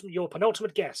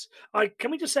penultimate guess.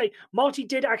 Can we just say, Marty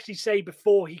did actually say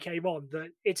before he came on that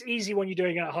it's easy when you're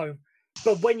doing it at home.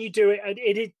 But when you do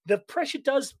it, the pressure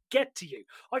does get to you.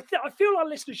 I feel our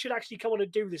listeners should actually come on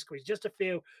and do this quiz just to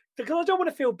feel, because I don't want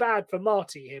to feel bad for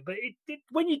Marty here, but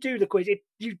when you do the quiz,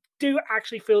 you do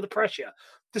actually feel the pressure,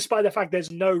 despite the fact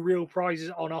there's no real prizes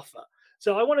on offer.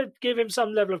 So I want to give him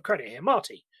some level of credit here.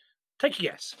 Marty, take a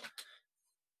guess.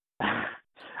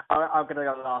 I'm going to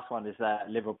go the last one, is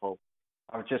Liverpool.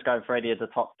 I was just going for any of the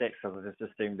top six because I just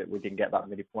assumed that we didn't get that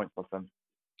many points off them.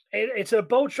 It's a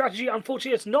bold strategy.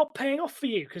 Unfortunately, it's not paying off for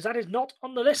you because that is not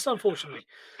on the list, unfortunately.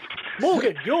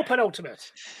 Morgan, your penultimate.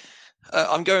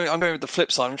 I'm going with the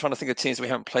flip side. I'm trying to think of teams we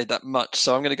haven't played that much,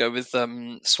 so I'm going to go with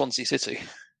Swansea City.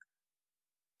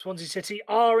 Swansea City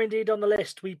are indeed on the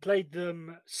list. We played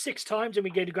them 6 times and we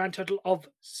gave a grand total of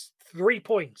 3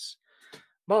 points.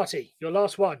 Marty, your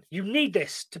last one. You need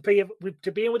this to be in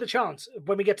with a chance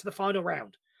when we get to the final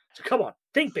round. So come on,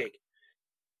 think big.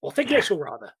 Or think little,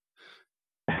 rather.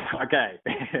 Okay.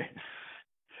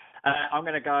 I'm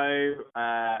going to go,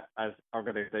 as I'm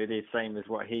going to do the same as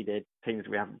what he did, teams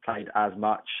we haven't played as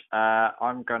much.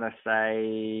 I'm going to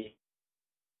say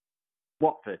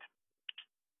Watford.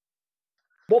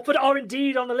 Watford are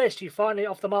indeed on the list. You finally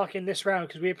off the mark in this round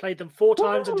because we have played them 4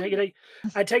 times and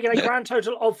taken a grand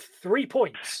total of 3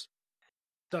 points.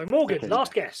 So Morgan,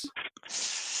 last guess.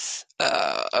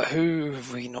 Who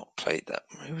have we not played that?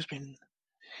 Who's been?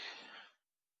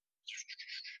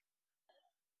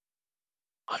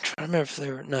 I'm trying to remember if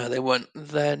they were. No, they weren't.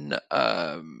 Then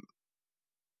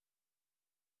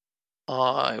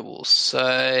I will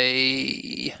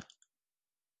say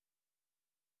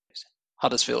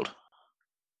Huddersfield.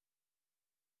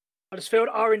 Huddersfield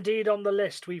are indeed on the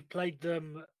list. We've played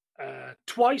them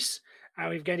twice, and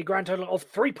we've gained a grand total of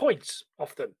 3 points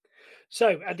off them.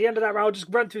 So at the end of that round, I'll just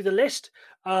run through the list.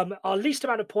 Our least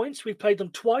amount of points, we've played them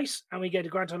twice, and we gained a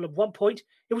grand total of 1 point.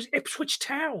 It was Ipswich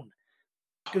Town,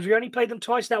 because we only played them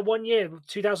twice that 1 year,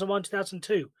 2001,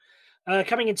 2002.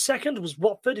 Coming in second was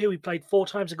Watford, who we played 4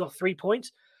 times and got 3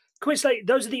 points. Coincidentally,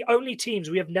 those are the only teams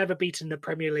we have never beaten in the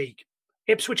Premier League.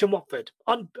 Ipswich and Watford,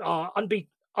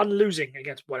 unlosing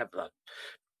against whatever.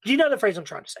 You know the phrase I'm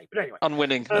trying to say, but anyway.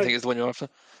 Unwinning, I think is the one you're after.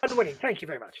 Unwinning, thank you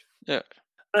very much. Yeah.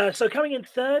 So coming in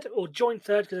third, or joint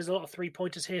third, because there's a lot of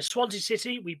 3-pointers here. Swansea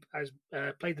City, we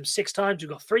played them 6 times, we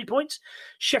got 3 points.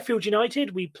 Sheffield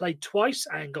United, we played twice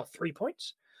and got 3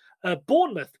 points.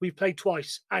 Bournemouth, we played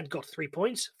twice and got 3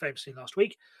 points, famously last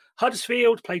week.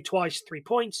 Huddersfield, played twice, 3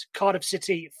 points. Cardiff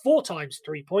City, 4 times,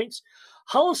 3 points.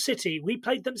 Hull City, we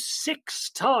played them 6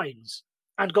 times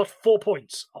and got 4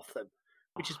 points off them,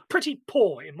 which is pretty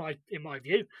poor in my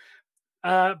view.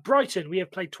 Brighton, we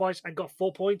have played twice and got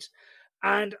 4 points.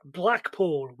 And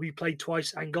Blackpool, we played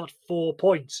twice and got 4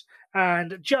 points.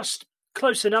 And just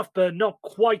close enough, but not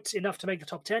quite enough to make the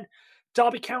top 10.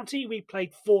 Derby County, we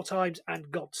played 4 times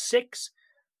and got 6.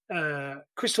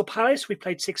 Crystal Palace, we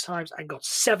played 6 times and got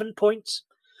 7 points.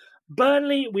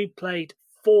 Burnley, we played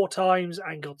 4 times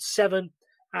and got 7.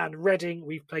 And Reading,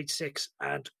 we've played 6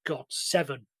 and got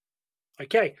 7.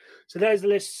 Okay, so there's the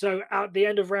list. So at the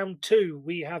end of round 2,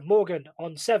 we have Morgan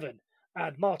on 7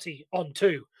 and Marty on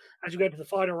 2. As we go to the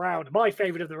final round, my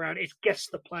favourite of the round is Guess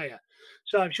the Player.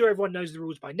 So I'm sure everyone knows the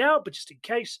rules by now, but just in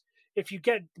case, I'm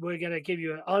going to give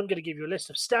you a list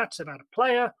of stats about a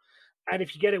player, and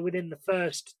if you get it within the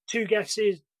first 2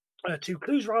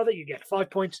 clues, you get 5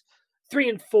 points. 3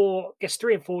 and 4, guess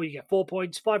 3 and 4, you get 4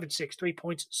 points. 5 and 6, 3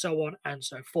 points, so on and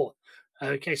so forth.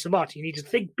 Okay, so Marty, you need to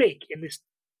think big in this.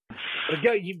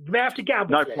 You may have to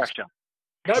gamble. No pressure.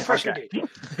 No pressure, okay. Indeed.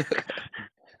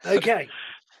 Okay.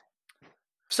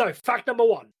 So, fact number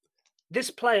 1. This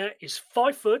player is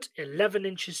 5 foot 11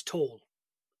 inches tall.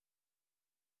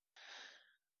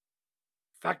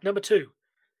 Fact number 2.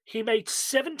 He made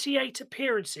 78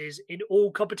 appearances in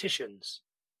all competitions.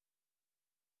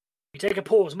 You take a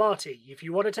pause, Marty. If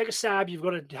you want to take a stab, you've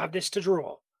got to have this to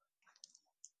draw.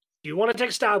 You want to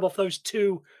take a stab off those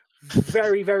 2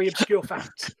 very, very obscure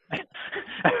facts.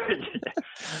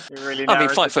 Really, I mean,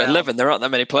 5'11". There aren't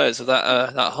that many players of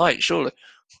that height, surely.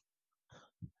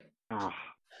 Oh.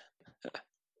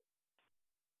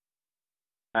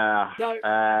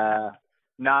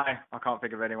 No, I can't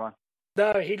think of anyone.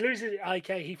 No, he loses.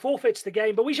 Okay, he forfeits the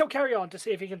game, but we shall carry on to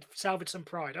see if he can salvage some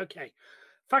pride. Okay.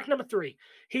 Fact number 3.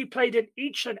 He played in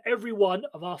each and every one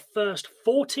of our first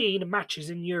 14 matches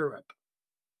in Europe.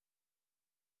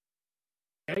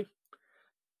 Okay.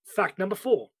 Fact number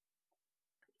 4.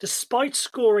 Despite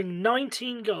scoring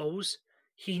 19 goals,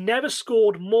 he never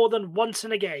scored more than once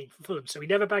in a game for Fulham. So he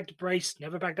never bagged a brace,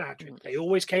 never bagged a hat-trick. They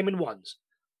always came in ones.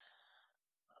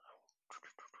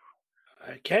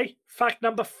 Okay. Fact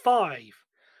number 5.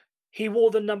 He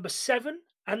wore the number 7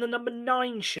 and the number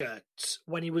 9 shirts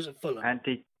when he was at Fulham?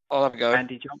 I'll have a go.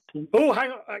 Andy Johnson. Oh,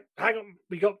 hang on.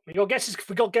 We got guesses.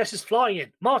 We got guesses flying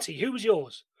in. Marty, who was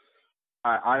yours?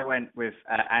 I went with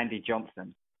Andy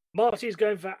Johnson. Marty's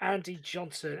going for Andy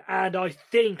Johnson, and I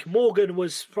think Morgan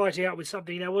was fighting out with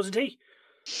something now, wasn't he?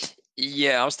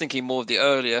 Yeah, I was thinking more of the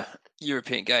earlier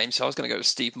European games, so I was going to go with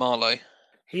Steve Marlowe.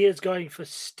 He is going for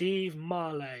Steve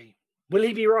Marley. Will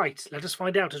he be right? Let us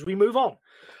find out as we move on.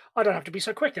 I don't have to be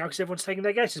so quick now because everyone's taking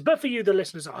their guesses. But for you, the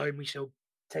listeners at home, we shall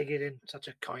take it in such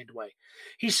a kind way.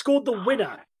 He scored the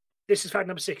winner. This is fact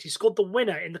number 6. He scored the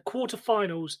winner in the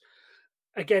quarterfinals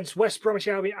against West Bromwich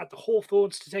Albion at the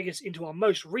Hawthorns to take us into our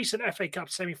most recent FA Cup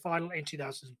semi-final in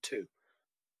 2002.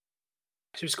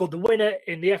 So he scored the winner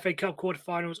in the FA Cup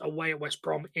quarterfinals away at West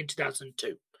Brom in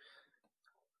 2002.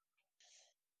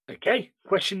 Okay,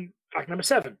 fact number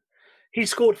 7. He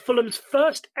scored Fulham's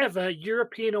first ever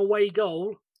European away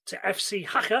goal to FC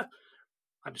Hacker.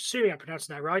 I'm assuming I'm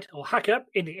pronouncing that right, or Hacker,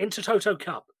 in the Intertoto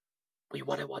Cup. We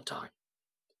won it one time.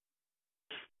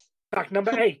 Fact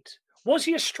number 8. Was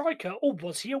he a striker or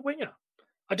was he a winger?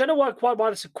 I don't know quite why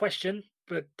that's a question,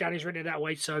 but Danny's written it that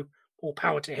way, so all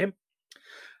power to him.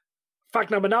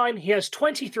 Fact number 9. He has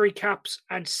 23 caps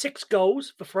and 6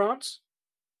 goals for France.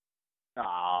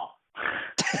 Oh.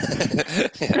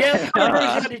 Yeah,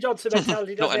 Andy Johnson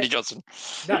mentality. Not Andy Johnson.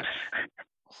 No.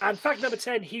 And fact number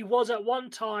 10, he was at one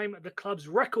time the club's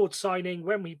record signing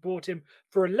when we bought him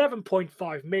for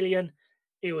 11.5 million.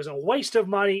 It was a waste of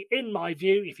money, in my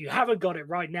view. If you haven't got it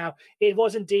right now, it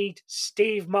was indeed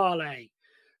Steve Marley.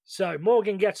 So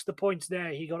Morgan gets the points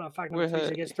there. He got our fact number 3, so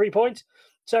he gets 3 points.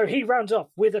 So he rounds off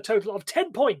with a total of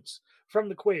 10 points from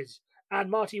the quiz.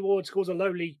 And Marty Ward scores a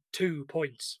lowly 2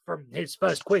 points from his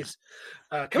first quiz.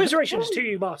 Commiserations to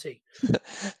you, Marty.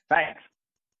 Thanks.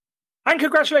 And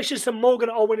congratulations to Morgan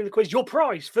on winning the quiz. Your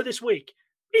prize for this week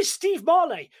is Steve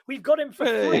Marley. We've got him for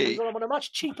free. We got him on a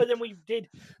much cheaper than we did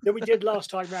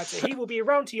last time round. So he will be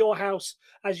around to your house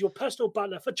as your personal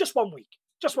butler for just 1 week.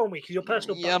 Just 1 week as your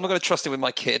personal butler. Yeah, I'm not going to trust him with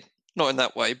my kid. Not in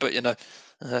that way, but he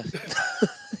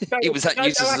was that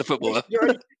useless as a footballer.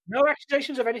 No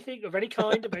accusations of anything of any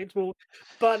kind of any small.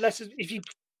 But if you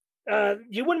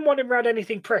wouldn't want him around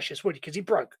anything precious, would you? Because he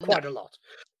broke quite a lot.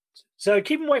 So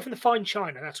keep him away from the fine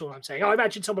china. That's all I'm saying. I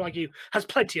imagine someone like you has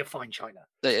plenty of fine china.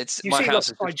 My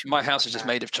house is just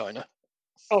made of china.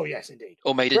 Oh yes, indeed.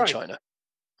 Or made in China.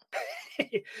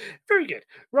 Very good.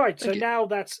 Right, so now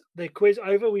that's the quiz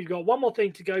over. We've got one more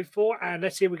thing to go for, and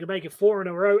let's see if we can make it 4 in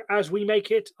a row as we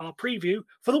make it our preview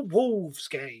for the Wolves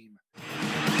game.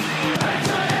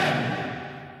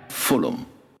 Fulham.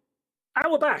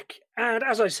 And we're back. And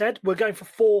as I said, we're going for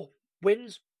 4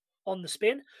 wins on the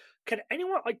spin.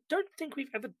 I don't think we've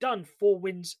ever done 4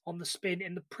 wins on the spin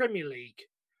in the Premier League.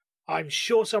 I'm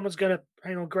sure someone's going to,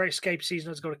 hang on, Great Escape season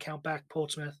has got to count back.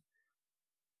 Portsmouth,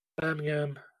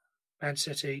 Birmingham, Man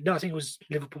City. No, I think it was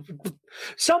Liverpool.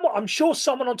 I'm sure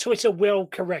someone on Twitter will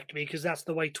correct me because that's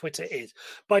the way Twitter is.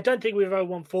 But I don't think we've ever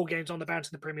won 4 games on the bounce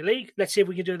in the Premier League. Let's see if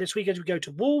we can do it this week as we go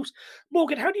to Wolves.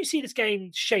 Morgan, how do you see this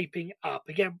game shaping up?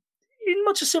 Again, in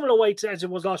much a similar way as it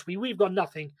was last week, we've got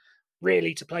nothing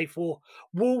really to play for.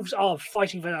 Wolves are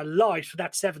fighting for their lives for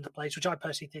that 7th place, which I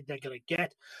personally think they're going to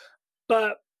get.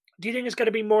 But do you think it's going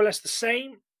to be more or less the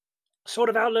same sort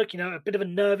of outlook? A bit of a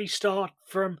nervy start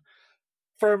from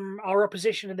our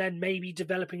opposition and then maybe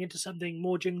developing into something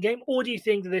more during the game? Or do you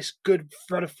think that this good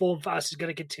run of form for us is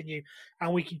going to continue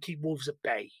and we can keep Wolves at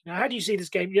bay? Now, how do you see this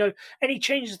game? Any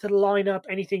changes to the lineup,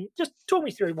 anything? Just talk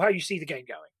me through how you see the game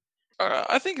going.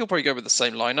 I think he'll probably go with the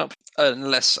same lineup,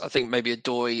 unless I think maybe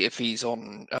Adoy, if he's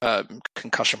on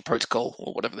concussion protocol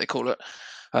or whatever they call it,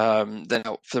 then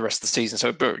out for the rest of the season.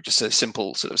 So just a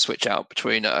simple sort of switch out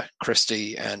between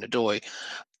Christie and Adoy.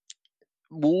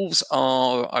 Wolves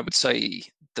are, I would say,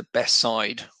 the best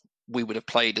side we would have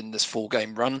played in this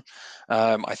 4-game run.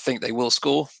 I think they will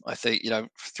score. I think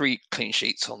 3 clean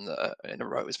sheets in a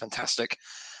row is fantastic.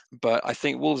 But I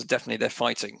think Wolves are definitely they're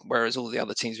fighting, whereas all the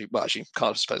other teams, actually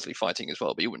Cardiff supposedly fighting as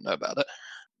well, but you wouldn't know about it.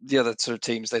 The other sort of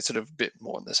teams, they're sort of a bit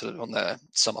more on their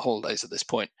summer holidays at this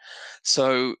point.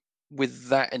 So with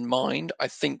that in mind, I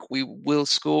think we will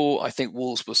score. I think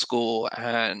Wolves will score,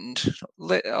 and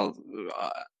I'm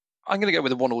going to go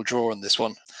with a 1-1 draw on this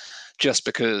one, just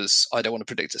because I don't want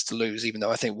to predict us to lose, even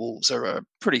though I think Wolves are a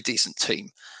pretty decent team.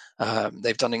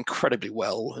 They've done incredibly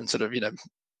well, and sort of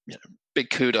big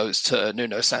kudos to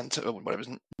Nuno Santo, or whatever,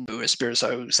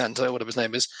 Espirito Santo, whatever his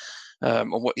name is, on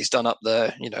what he's done up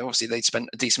there. Obviously they spent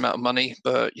a decent amount of money,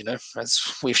 but as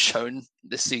we've shown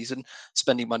this season,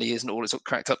 spending money isn't all it's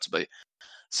cracked up to be.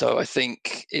 So I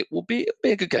think it will be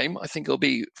a good game. I think it'll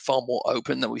be far more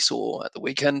open than we saw at the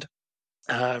weekend.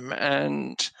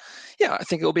 And yeah, I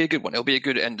think it'll be a good one. It'll be a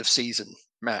good end of season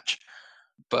match.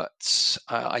 But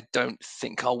I don't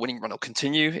think our winning run will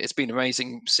continue. It's been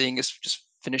amazing seeing us just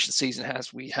finish the season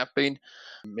as we have been.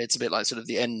 It's a bit like sort of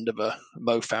the end of a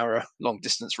Mo Farah long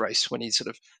distance race when he sort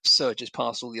of surges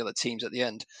past all the other teams at the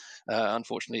end.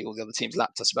 Unfortunately, all the other teams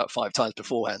lapped us about 5 times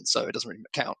beforehand, so it doesn't really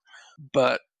count.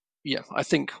 But yeah, I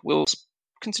think we'll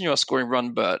continue our scoring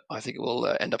run, but I think it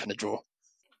will end up in a draw.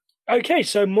 Okay,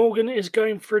 so Morgan is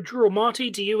going for a draw. Marty,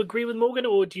 do you agree with Morgan,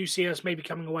 or do you see us maybe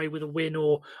coming away with a win,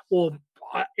 or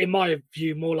in my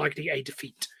view, more likely a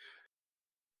defeat?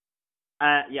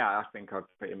 Yeah, I think I'd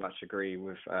pretty much agree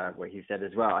with what he said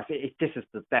as well. I think this is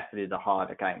definitely the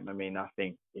harder game. I mean, I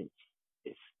think it's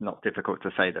not difficult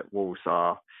to say that Wolves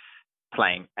are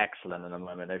playing excellent at the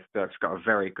moment. They've got a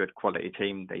very good quality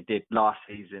team. They did last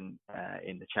season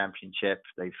in the Championship.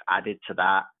 They've added to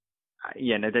that.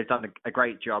 They've done a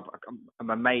great job. I'm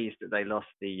amazed that they lost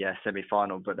the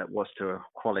semi-final, but that was to a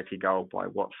quality goal by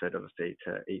Watford, obviously,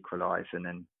 to equalise and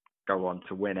then go on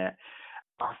to win it.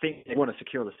 I think they want to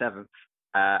secure the 7th.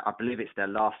 I believe it's their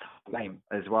last game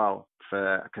as well,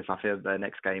 because I feel their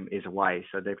next game is away.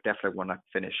 So they definitely want to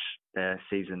finish their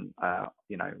season,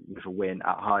 with a win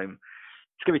at home.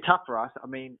 It's going to be tough for us. I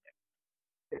mean,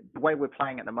 the way we're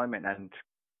playing at the moment, and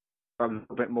I'm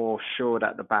a bit more assured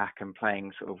at the back and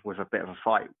playing sort of with a bit of a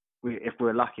fight, if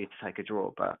we're lucky to take a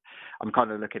draw. But I'm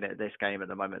kind of looking at this game at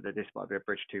the moment that this might be a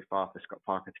bridge too far for Scott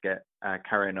Parker to get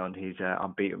carrying on his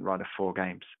unbeaten run of 4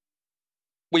 games.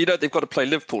 Well, they've got to play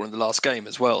Liverpool in the last game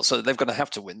as well, so they're going to have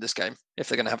to win this game if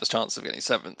they're going to have a chance of getting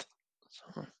 7th.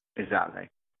 Exactly.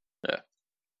 Yeah.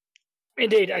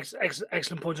 Indeed,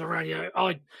 excellent points around.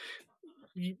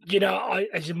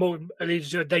 As more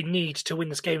alluded to, they need to win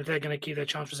this game if they're going to keep their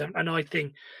chance for 7th. And I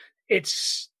think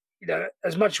it's,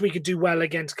 as much as we could do well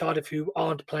against Cardiff, who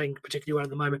aren't playing particularly well at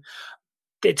the moment,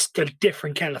 it's a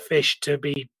different kettle of fish to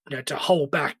be, to hold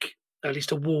back at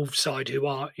least a Wolves side who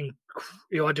are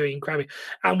doing incredibly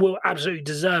and will absolutely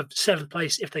deserve 7th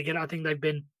place if they get it. I think they've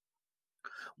been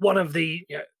one of the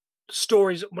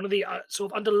stories, one of the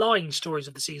sort of underlying stories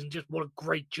of the season. Just what a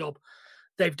great job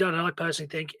they've done. And I personally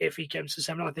think if he comes to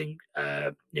 7th, I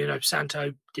think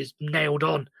Santo is nailed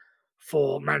on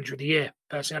for Manager of the Year.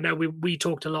 Personally, I know we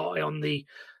talked a lot on the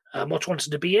Much Wanted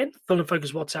to Be In Fulham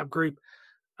Focus WhatsApp group.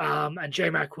 And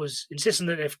J-Mac was insisting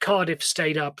that if Cardiff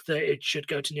stayed up, that it should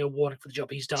go to Neil Warnock for the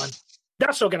job he's done.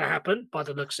 That's not going to happen by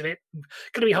the looks of it.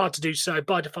 Going to be hard to do so.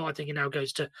 By default, I think it now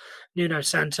goes to Nuno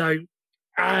Santo.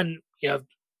 And,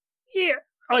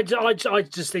 I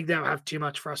just think they'll have too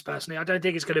much for us personally. I don't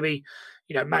think it's going to be,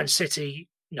 Man City,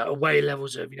 away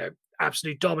levels of,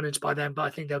 absolute dominance by them. But I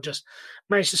think they'll just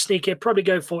manage to sneak it, probably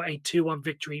go for a 2-1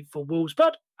 victory for Wolves.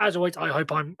 But as always, I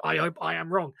hope I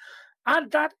am wrong.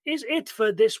 And that is it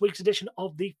for this week's edition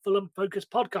of the Fulham Focus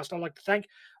podcast. I'd like to thank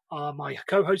my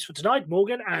co-host for tonight,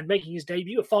 Morgan, and making his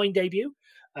debut, a fine debut,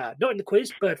 not in the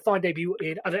quiz, but fine debut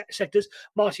in other sectors,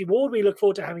 Marty Ward. We look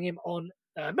forward to having him on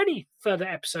many further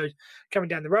episodes coming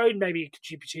down the road, maybe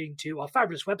contributing to our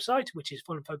fabulous website, which is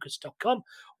fulhamfocus.com,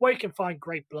 where you can find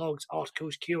great blogs,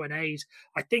 articles, Q&As.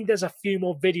 I think there's a few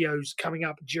more videos coming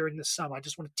up during the summer. I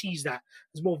just want to tease that.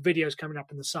 There's more videos coming up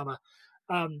in the summer.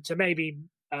 So maybe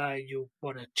you'll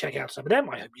want to check out some of them.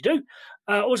 I hope you do.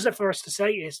 All that's left for us to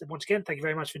say is that once again, thank you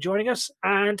very much for joining us,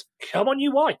 and come on,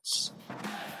 you Whites.